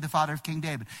 Jesse the father of King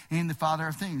David, and the father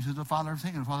of things, who's the father of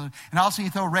things. And also you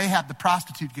throw Rahab the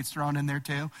prostitute gets thrown in there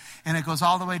too. And it goes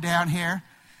all the way down here.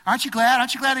 Aren't you glad?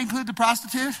 Aren't you glad to include the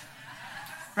prostitute?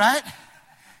 Right?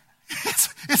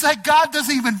 It's like God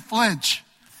doesn't even flinch.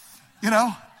 You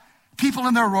know? People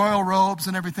in their royal robes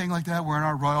and everything like that, wearing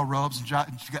our royal robes. And,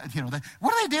 you know,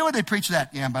 what do they do when they preach that?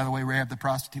 Yeah, and by the way, Rahab the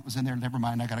prostitute was in there. Never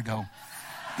mind, I got to go.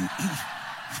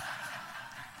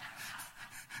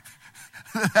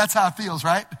 That's how it feels,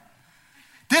 right?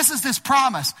 This is this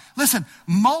promise. Listen,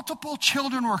 multiple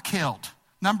children were killed.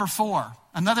 Number 4,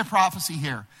 another prophecy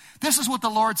here. This is what the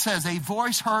Lord says. A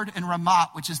voice heard in Ramah,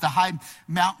 which is the high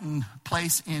mountain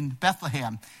place in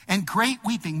Bethlehem. And great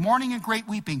weeping, mourning and great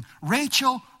weeping.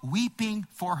 Rachel weeping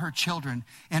for her children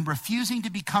and refusing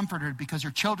to be comforted because her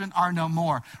children are no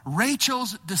more.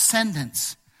 Rachel's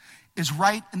descendants is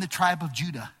right in the tribe of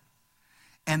Judah.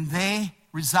 And they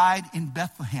reside in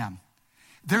Bethlehem.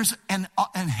 There's and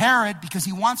Herod, because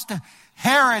he wants to,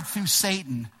 Herod through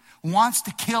Satan, wants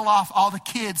to kill off all the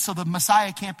kids so the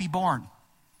Messiah can't be born.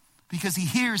 Because he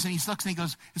hears and he looks and he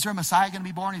goes, is there a Messiah going to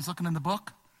be born? He's looking in the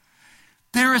book.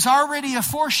 There is already a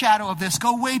foreshadow of this.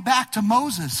 Go way back to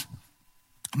Moses.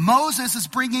 Moses is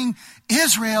bringing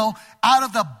Israel out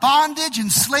of the bondage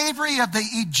and slavery of the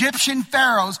Egyptian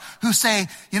pharaohs who say,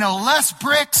 you know, less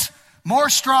bricks, more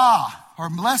straw, or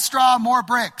less straw, more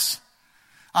bricks.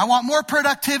 I want more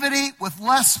productivity with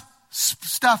less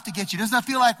stuff to get you. Doesn't that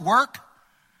feel like work?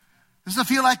 Doesn't it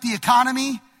feel like the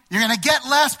economy? You're going to get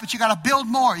less, but you got to build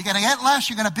more. You're going to get less,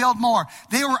 you're going to build more.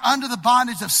 They were under the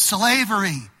bondage of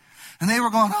slavery. And they were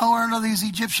going, oh, we're under these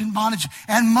Egyptian bondage.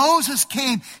 And Moses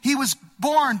came. He was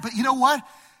born. But you know what?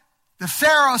 The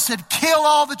Pharaoh said, kill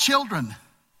all the children.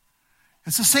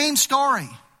 It's the same story.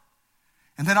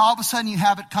 And then all of a sudden you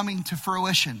have it coming to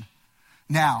fruition.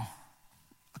 Now,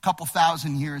 a couple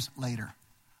thousand years later.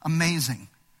 Amazing.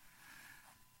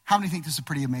 How many think this is a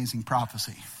pretty amazing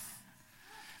prophecy?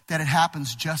 That it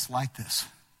happens just like this.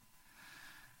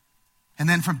 And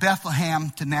then from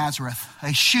Bethlehem to Nazareth,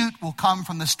 a shoot will come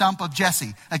from the stump of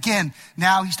Jesse. Again,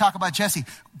 now he's talking about Jesse.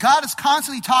 God is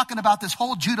constantly talking about this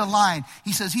whole Judah line.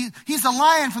 He says he's the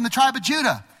lion from the tribe of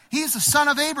Judah. He's the son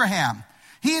of Abraham.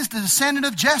 He is the descendant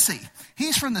of Jesse.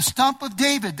 He's from the stump of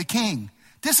David, the king.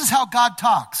 This is how God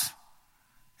talks.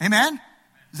 Amen?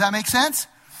 Does that make sense?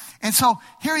 And so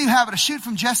here you have it. A shoot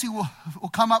from Jesse will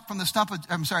come up from the stump of,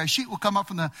 a shoot will come up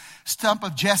from the stump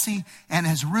of Jesse, and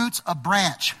his roots a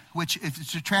branch, which if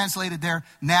it's translated there,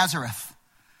 Nazareth,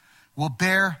 will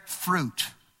bear fruit.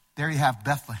 There you have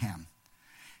Bethlehem.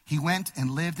 He went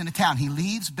and lived in a town. He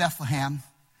leaves Bethlehem.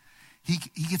 He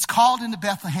gets called into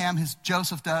Bethlehem,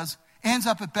 Joseph does, ends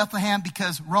up at Bethlehem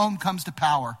because Rome comes to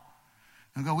power.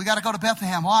 And we got to go to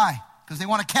Bethlehem. Why? Because they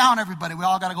want to count everybody. We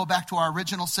all got to go back to our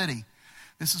original city.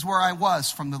 This is where I was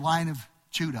from the line of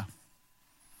Judah.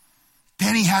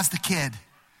 Then he has the kid.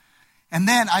 And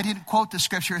then, I didn't quote the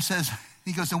scripture. It says,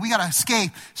 he goes, and we got to escape.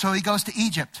 So he goes to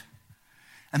Egypt.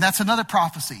 And that's another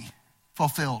prophecy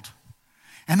fulfilled.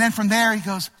 And then from there he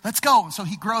goes, let's go. And so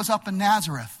he grows up in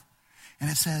Nazareth. And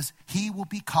it says, he will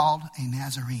be called a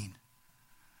Nazarene.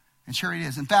 And sure he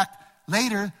is. In fact,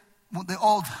 later,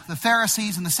 the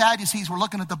Pharisees and the Sadducees were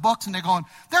looking at the books and they're going,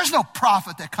 there's no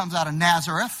prophet that comes out of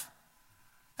Nazareth.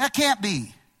 That can't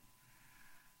be.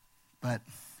 But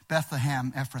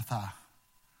Bethlehem Ephrathah,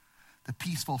 the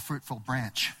peaceful, fruitful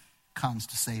branch, comes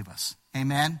to save us.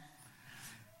 Amen?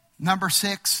 Number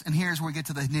 6, and here's where we get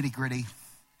to the nitty-gritty.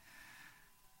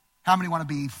 How many want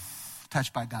to be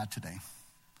touched by God today?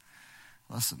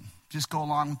 Listen, just go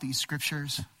along with these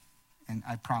scriptures, and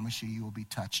I promise you, you will be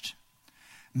touched.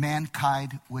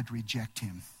 Mankind would reject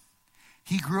him.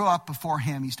 He grew up before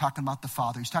him. He's talking about the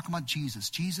Father. He's talking about Jesus.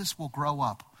 Jesus will grow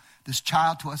up. This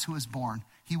child to us who is born,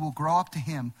 he will grow up to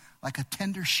him like a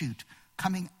tender shoot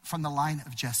coming from the line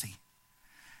of Jesse.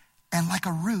 And like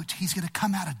a root, he's going to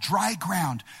come out of dry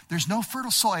ground. There's no fertile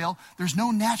soil. There's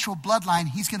no natural bloodline.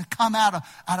 He's going to come out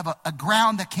of a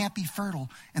ground that can't be fertile.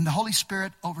 And the Holy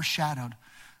Spirit overshadowed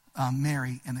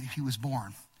Mary, and he was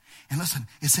born. And listen,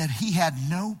 it said he had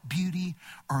no beauty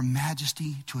or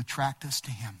majesty to attract us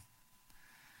to him.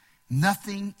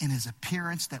 Nothing in his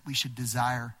appearance that we should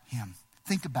desire him.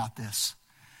 Think about this.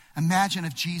 Imagine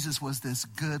if Jesus was this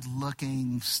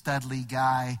good-looking, studly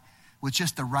guy with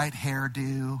just the right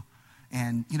hairdo,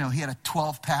 and, he had a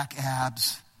 12-pack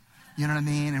abs, you know what I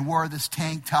mean, and wore this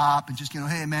tank top, and just,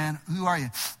 hey, man, who are you?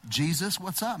 Jesus,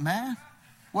 what's up, man?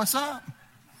 What's up?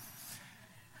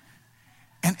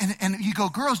 And you go,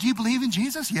 girls, do you believe in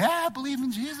Jesus? Yeah, I believe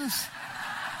in Jesus.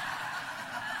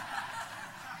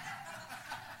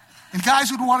 And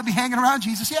guys would want to be hanging around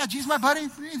Jesus. Yeah, Jesus, my buddy.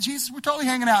 Jesus, we're totally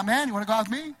hanging out, man. You want to go out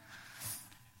with me?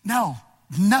 No,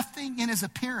 nothing in his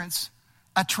appearance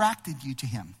attracted you to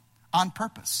him on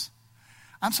purpose.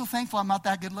 I'm so thankful I'm not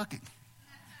that good looking.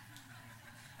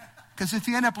 Because if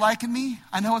you end up liking me,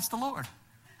 I know it's the Lord.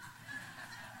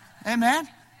 Amen?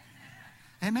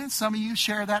 Amen. Some of you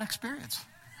share that experience.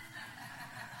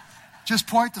 Just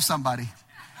point to somebody.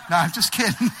 No, I'm just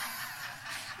kidding.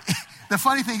 The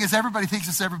funny thing is everybody thinks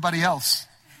it's everybody else.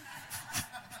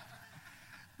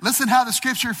 Listen how the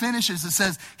scripture finishes. It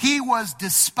says, he was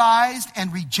despised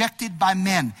and rejected by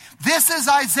men. This is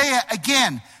Isaiah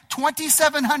again,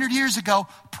 2,700 years ago,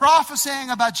 prophesying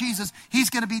about Jesus. He's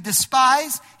going to be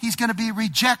despised. He's going to be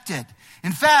rejected.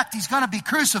 In fact, he's going to be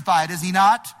crucified, is he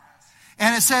not?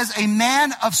 And it says, a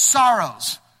man of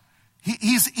sorrows.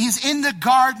 He's in the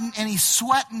garden and he's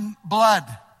sweating blood,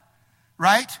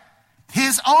 right?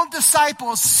 His own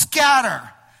disciples scatter.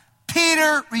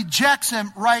 Peter rejects him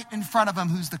right in front of him,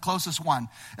 who's the closest one.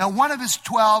 And one of his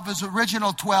 12, his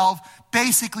original 12,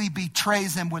 basically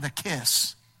betrays him with a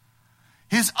kiss.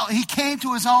 He came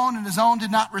to his own, and his own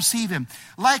did not receive him.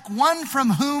 Like one from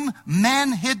whom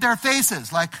men hid their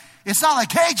faces. Like, it's not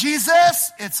like, hey,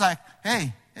 Jesus. It's like,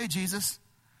 hey, Jesus.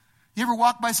 You ever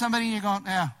walk by somebody and you're going,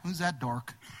 yeah, who's that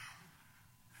dork?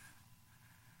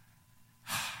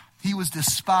 He was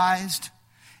despised,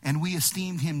 and we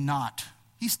esteemed him not.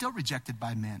 He's still rejected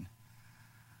by men.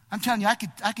 I'm telling you, I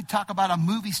could talk about a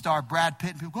movie star, Brad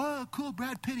Pitt, and people go, oh, cool,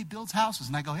 Brad Pitt, he builds houses.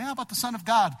 And I go, yeah, how about the Son of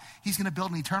God? He's going to build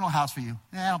an eternal house for you.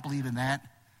 Yeah, I don't believe in that.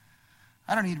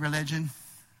 I don't need religion.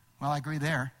 Well, I agree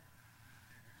there.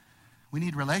 We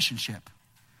need relationship.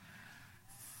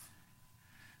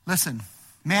 Listen,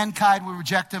 mankind will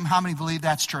reject him. How many believe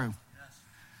that's true? Yes.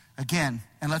 Again,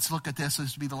 and let's look at this.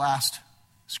 This will be the last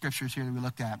scriptures here that we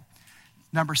looked at.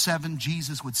 Number 7,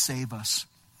 Jesus would save us.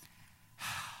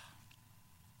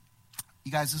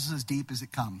 You guys, this is as deep as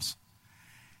it comes.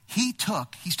 He's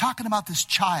talking about this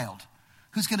child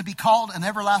who's going to be called an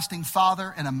everlasting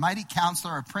Father and a mighty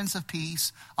Counselor, a Prince of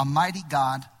Peace, a mighty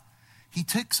God. He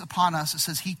takes upon us, it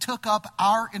says, he took up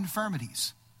our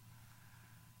infirmities,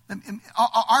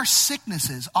 our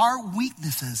sicknesses, our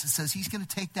weaknesses. It says he's going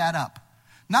to take that up.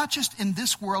 Not just in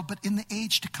this world, but in the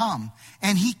age to come.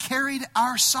 And he carried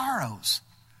our sorrows.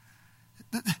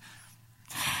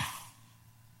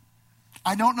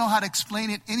 I don't know how to explain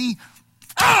it any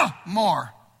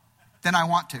more than I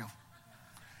want to.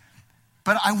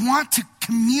 But I want to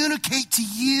communicate to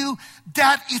you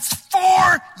that it's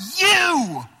for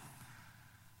you.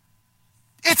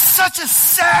 It's such a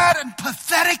sad and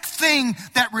pathetic thing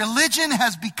that religion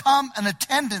has become an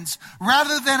attendance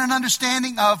rather than an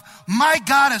understanding of my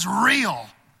God is real.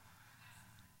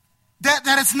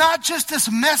 That it's not just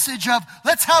this message of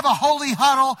let's have a holy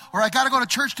huddle or I got to go to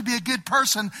church to be a good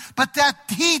person, but that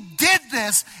he did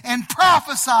this and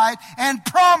prophesied and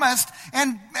promised,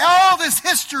 and all this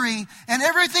history and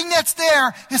everything that's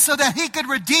there is so that he could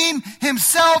redeem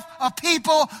himself a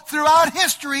people throughout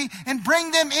history and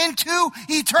bring them into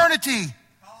eternity.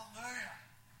 Hallelujah.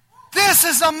 This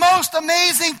is the most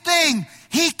amazing thing.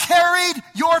 He carried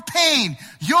your pain,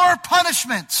 your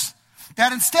punishments,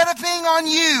 that instead of being on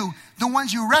you, the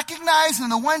ones you recognize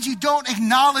and the ones you don't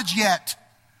acknowledge yet,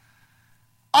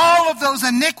 all of those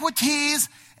iniquities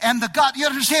and you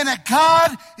understand that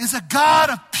God is a God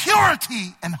of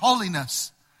purity and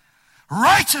holiness,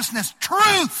 righteousness,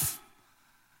 truth.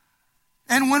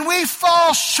 And when we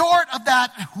fall short of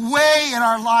that way in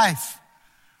our life,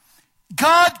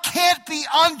 God can't be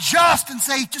unjust and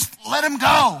say, just let him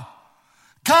go.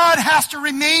 God has to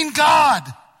remain God.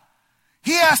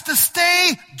 He has to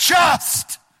stay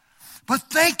just. But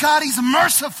thank God he's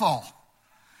merciful.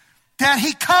 That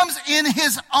he comes in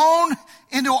his own,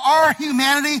 into our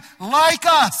humanity like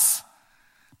us.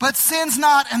 But sins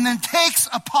not, and then takes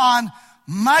upon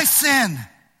my sin.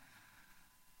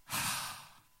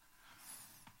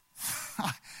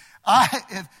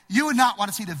 If you would not want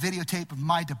to see the videotape of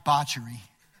my debauchery.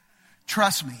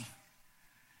 Trust me.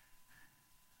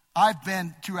 I've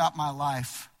been throughout my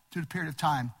life, through the period of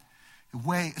time,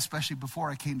 way, especially before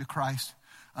I came to Christ,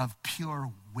 of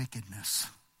pure wickedness.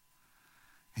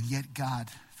 And yet God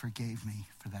forgave me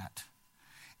for that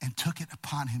and took it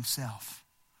upon himself.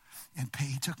 And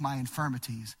he took my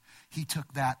infirmities. He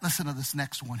took that. Listen to this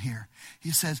next one here.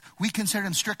 He says, we consider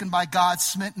him stricken by God,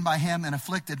 smitten by him, and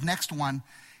afflicted. Next one,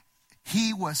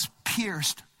 he was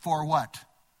pierced for what?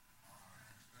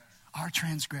 Our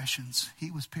transgressions.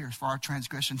 He was pierced for our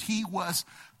transgressions. He was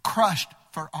crushed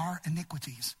for our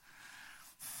iniquities.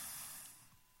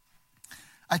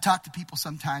 I talk to people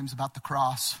sometimes about the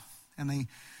cross, and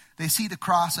they see the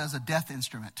cross as a death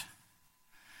instrument.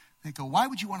 They go, why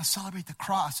would you want to celebrate the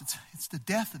cross? It's the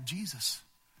death of Jesus.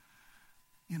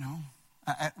 You know,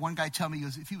 one guy told me, he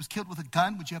goes, if he was killed with a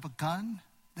gun, would you have a gun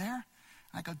there?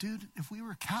 And I go, dude, if we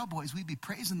were cowboys, we'd be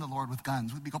praising the Lord with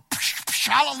guns. We'd be going, psh, psh,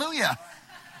 hallelujah.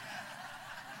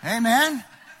 Amen.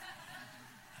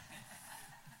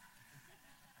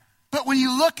 But when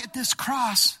you look at this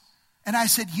cross, and I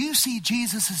said, you see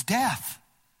Jesus' death.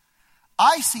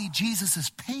 I see Jesus'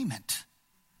 payment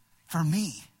for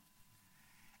me.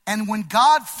 And when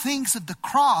God thinks of the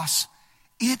cross,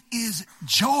 it is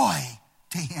joy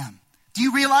to him. Do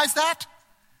you realize that?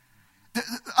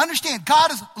 Understand,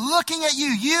 God is looking at you,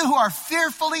 you who are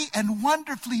fearfully and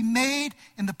wonderfully made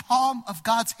in the palm of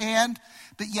God's hand,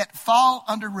 but yet fall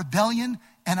under rebellion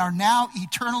and are now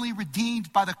eternally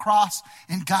redeemed by the cross.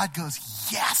 And God goes,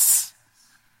 yes,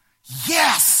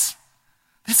 yes,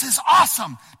 this is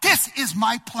awesome. This is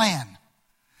my plan.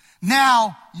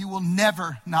 Now you will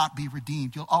never not be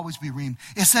redeemed. You'll always be redeemed.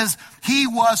 It says he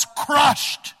was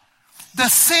crushed. The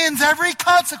sins, every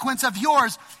consequence of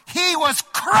yours, he was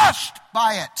crushed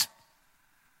by it.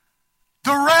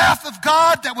 The wrath of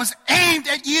God that was aimed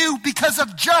at you because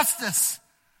of justice.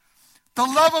 The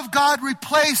love of God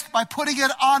replaced by putting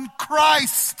it on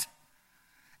Christ.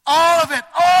 All of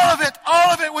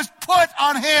it was put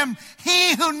on him.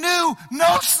 He who knew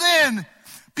no sin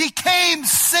became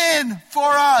sin for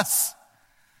us.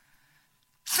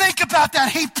 Think about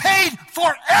that. He paid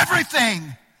for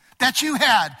everything that you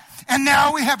had. And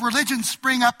now we have religion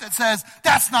spring up that says,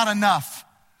 that's not enough.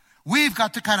 We've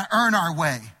got to kind of earn our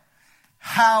way.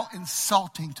 How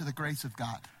insulting to the grace of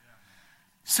God.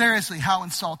 Seriously, how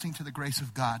insulting to the grace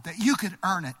of God that you could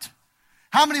earn it.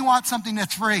 How many want something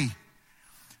that's free?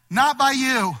 Not by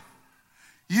you.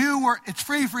 It's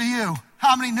free for you.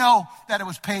 How many know that it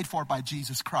was paid for by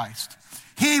Jesus Christ?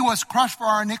 He was crushed for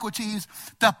our iniquities.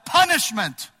 The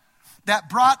punishment that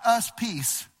brought us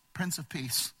peace, Prince of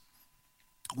Peace,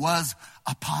 was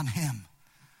upon him.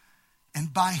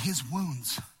 And by his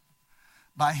wounds,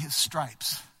 by his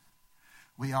stripes,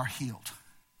 we are healed.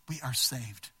 We are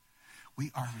saved.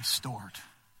 We are restored.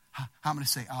 How many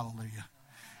say hallelujah?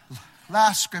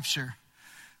 Last scripture.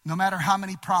 No matter how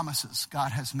many promises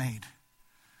God has made,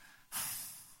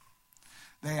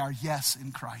 they are yes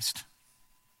in Christ.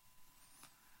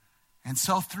 And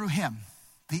so through him,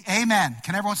 the amen.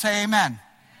 Can everyone say amen? Amen.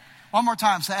 One more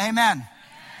time, say amen. Amen.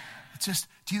 It's just,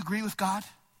 do you agree with God?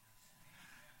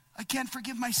 I can't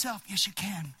forgive myself. Yes, you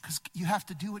can, because you have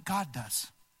to do what God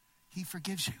does. He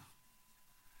forgives you.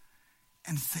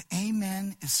 And the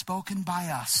amen is spoken by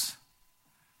us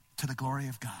to the glory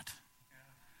of God.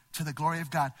 To the glory of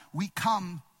God. We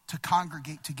come to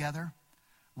congregate together,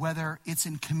 whether it's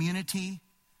in community,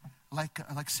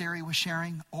 like Sari was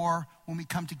sharing, or when we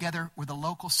come together where the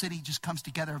local city just comes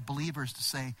together of believers to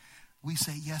say, we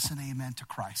say yes and amen to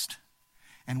Christ.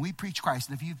 And we preach Christ.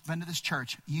 And if you've been to this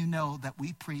church, you know that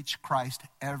we preach Christ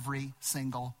every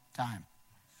single time.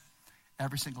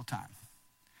 Every single time.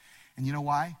 And you know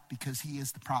why? Because he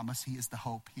is the promise, he is the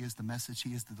hope, he is the message,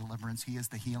 he is the deliverance, he is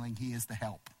the healing, he is the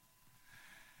help.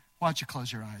 Why don't you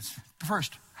close your eyes?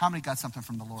 First, how many got something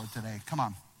from the Lord today? Come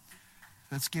on.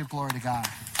 Let's give glory to God.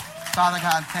 Father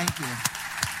God, thank you.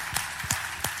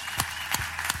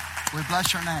 We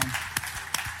bless your name.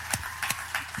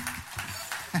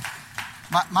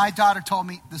 My daughter told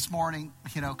me this morning,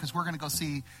 because we're going to go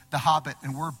see The Hobbit,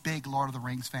 and we're big Lord of the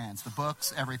Rings fans. The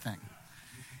books, everything.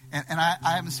 And I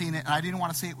haven't seen it, and I didn't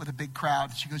want to see it with a big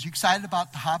crowd. She goes, you excited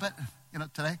about The Hobbit,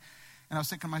 today? And I was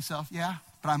thinking to myself, yeah,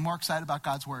 but I'm more excited about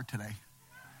God's word today.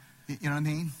 You know what I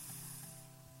mean?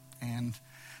 And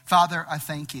Father, I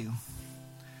thank you.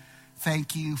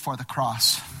 Thank you for the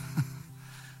cross.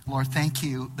 Lord, thank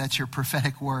you that your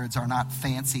prophetic words are not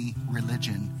fancy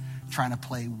religion, trying to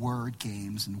play word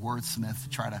games and wordsmith,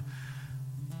 try to,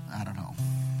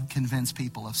 convince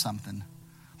people of something.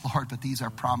 Lord, but these are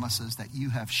promises that you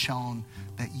have shown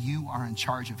that you are in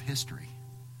charge of history.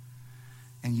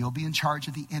 And you'll be in charge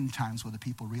of the end times, whether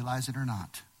people realize it or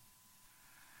not.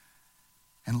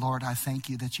 And Lord, I thank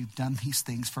you that you've done these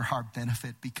things for our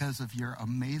benefit because of your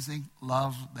amazing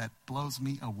love that blows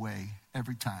me away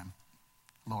every time,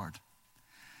 Lord.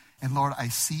 And Lord, I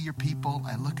see your people,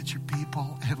 I look at your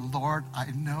people, and Lord,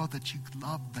 I know that you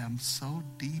love them so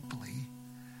deeply.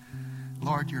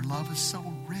 Lord, your love is so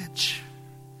rich.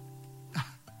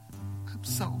 I'm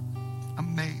so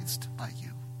amazed by you.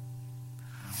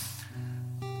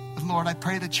 And Lord, I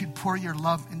pray that you'd pour your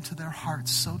love into their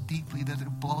hearts so deeply that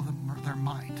it'll blow them their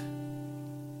mind.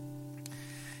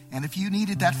 And if you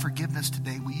needed that forgiveness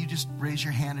today, will you just raise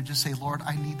your hand and just say, Lord,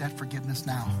 I need that forgiveness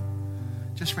now.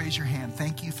 Just raise your hand.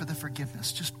 Thank you for the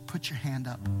forgiveness. Just put your hand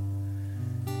up.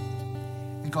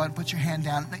 And go ahead and put your hand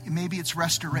down. Maybe it's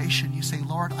restoration. You say,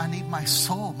 Lord, I need my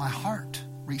soul, my heart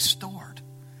restored.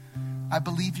 I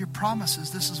believe your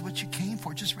promises. This is what you came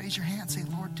for. Just raise your hand. Say,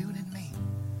 Lord, do it in me.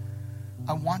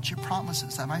 I want your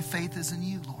promises. That my faith is in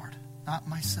you, Lord, not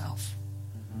myself.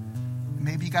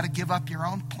 Maybe you got to give up your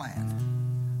own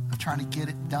plan of trying to get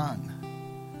it done.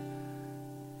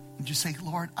 And just say,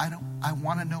 Lord, I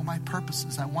want to know my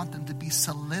purposes. I want them to be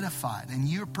solidified. And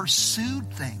you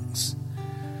pursued things.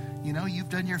 You know, you've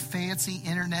done your fancy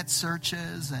internet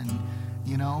searches and,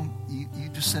 you know, you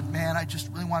just said, man, I just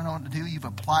really want to know what to do. You've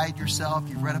applied yourself.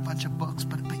 You've read a bunch of books,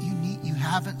 but you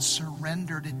haven't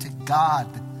surrendered it to God.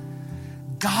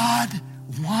 God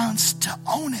wants to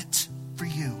own it for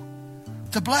you,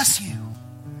 to bless you.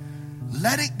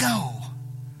 Let it go.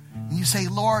 And you say,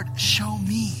 Lord, show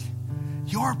me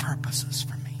your purposes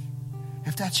for me.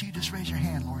 If that's you, just raise your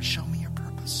hand. Lord, show me your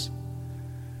purpose.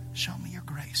 Show me your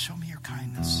grace. Show me your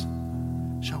kindness.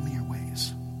 Show me your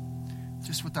ways.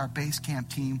 Just with our base camp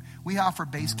team, we offer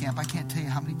base camp. I can't tell you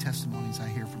how many testimonies I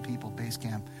hear from people at base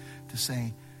camp to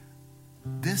say,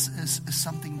 this is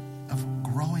something of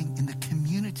growing in the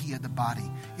community of the body.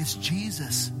 It's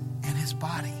Jesus and his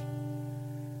body.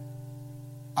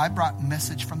 I brought a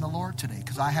message from the Lord today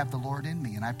because I have the Lord in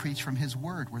me, and I preach from his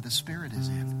word where the Spirit is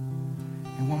in.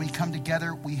 And when we come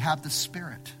together, we have the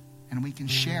Spirit, and we can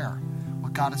share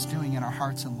what God is doing in our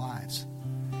hearts and lives.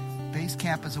 Base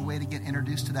camp is a way to get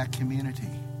introduced to that community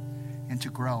and to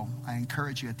grow. I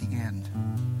encourage you at the end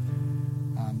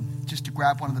just to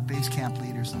grab one of the base camp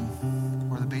leaders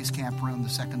or the base camp room, the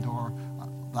second door,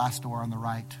 last door on the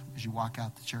right as you walk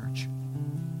out the church.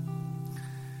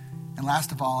 And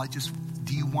last of all,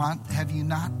 have you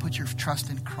not put your trust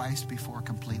in Christ before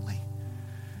completely?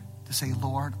 To say,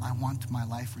 Lord, I want my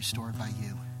life restored by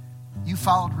you. You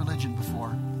followed religion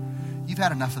before. You've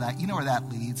had enough of that. You know where that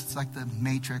leads. It's like the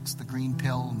Matrix, the green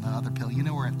pill and the other pill. You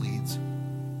know where it leads.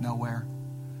 Nowhere.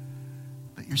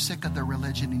 But you're sick of the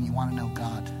religion and you want to know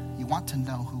God. You want to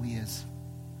know who he is.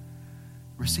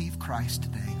 Receive Christ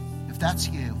today. If that's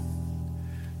you,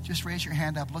 just raise your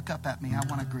hand up. Look up at me. I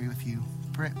want to agree with you.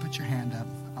 Put your hand up.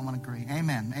 I want to agree.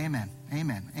 Amen. Amen.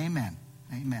 Amen. Amen.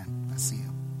 Amen. I see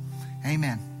you.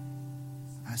 Amen.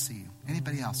 I see you.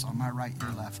 Anybody else on my right,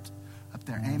 your left? Up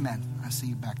there. Amen. I see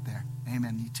you back there.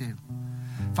 Amen. You too.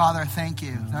 Father, I thank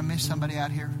you. Did I miss somebody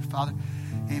out here? Father,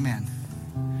 amen.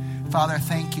 Father, I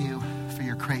thank you for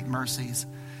your great mercies.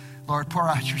 Lord, pour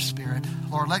out your Spirit.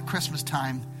 Lord, let Christmas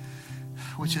time,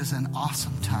 which is an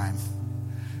awesome time,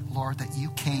 Lord, that you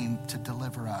came to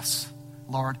deliver us.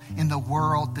 Lord, in the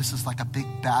world, this is like a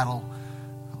big battle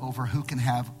over who can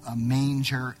have a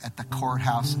manger at the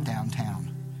courthouse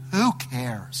downtown. Who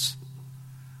cares?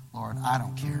 Lord, I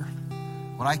don't care.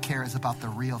 What I care is about the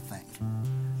real thing,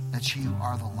 that you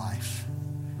are the life.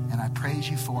 And I praise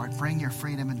you for it. Bring your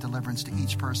freedom and deliverance to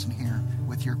each person here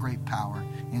with your great power.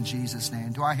 In Jesus'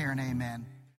 name. Do I hear an amen?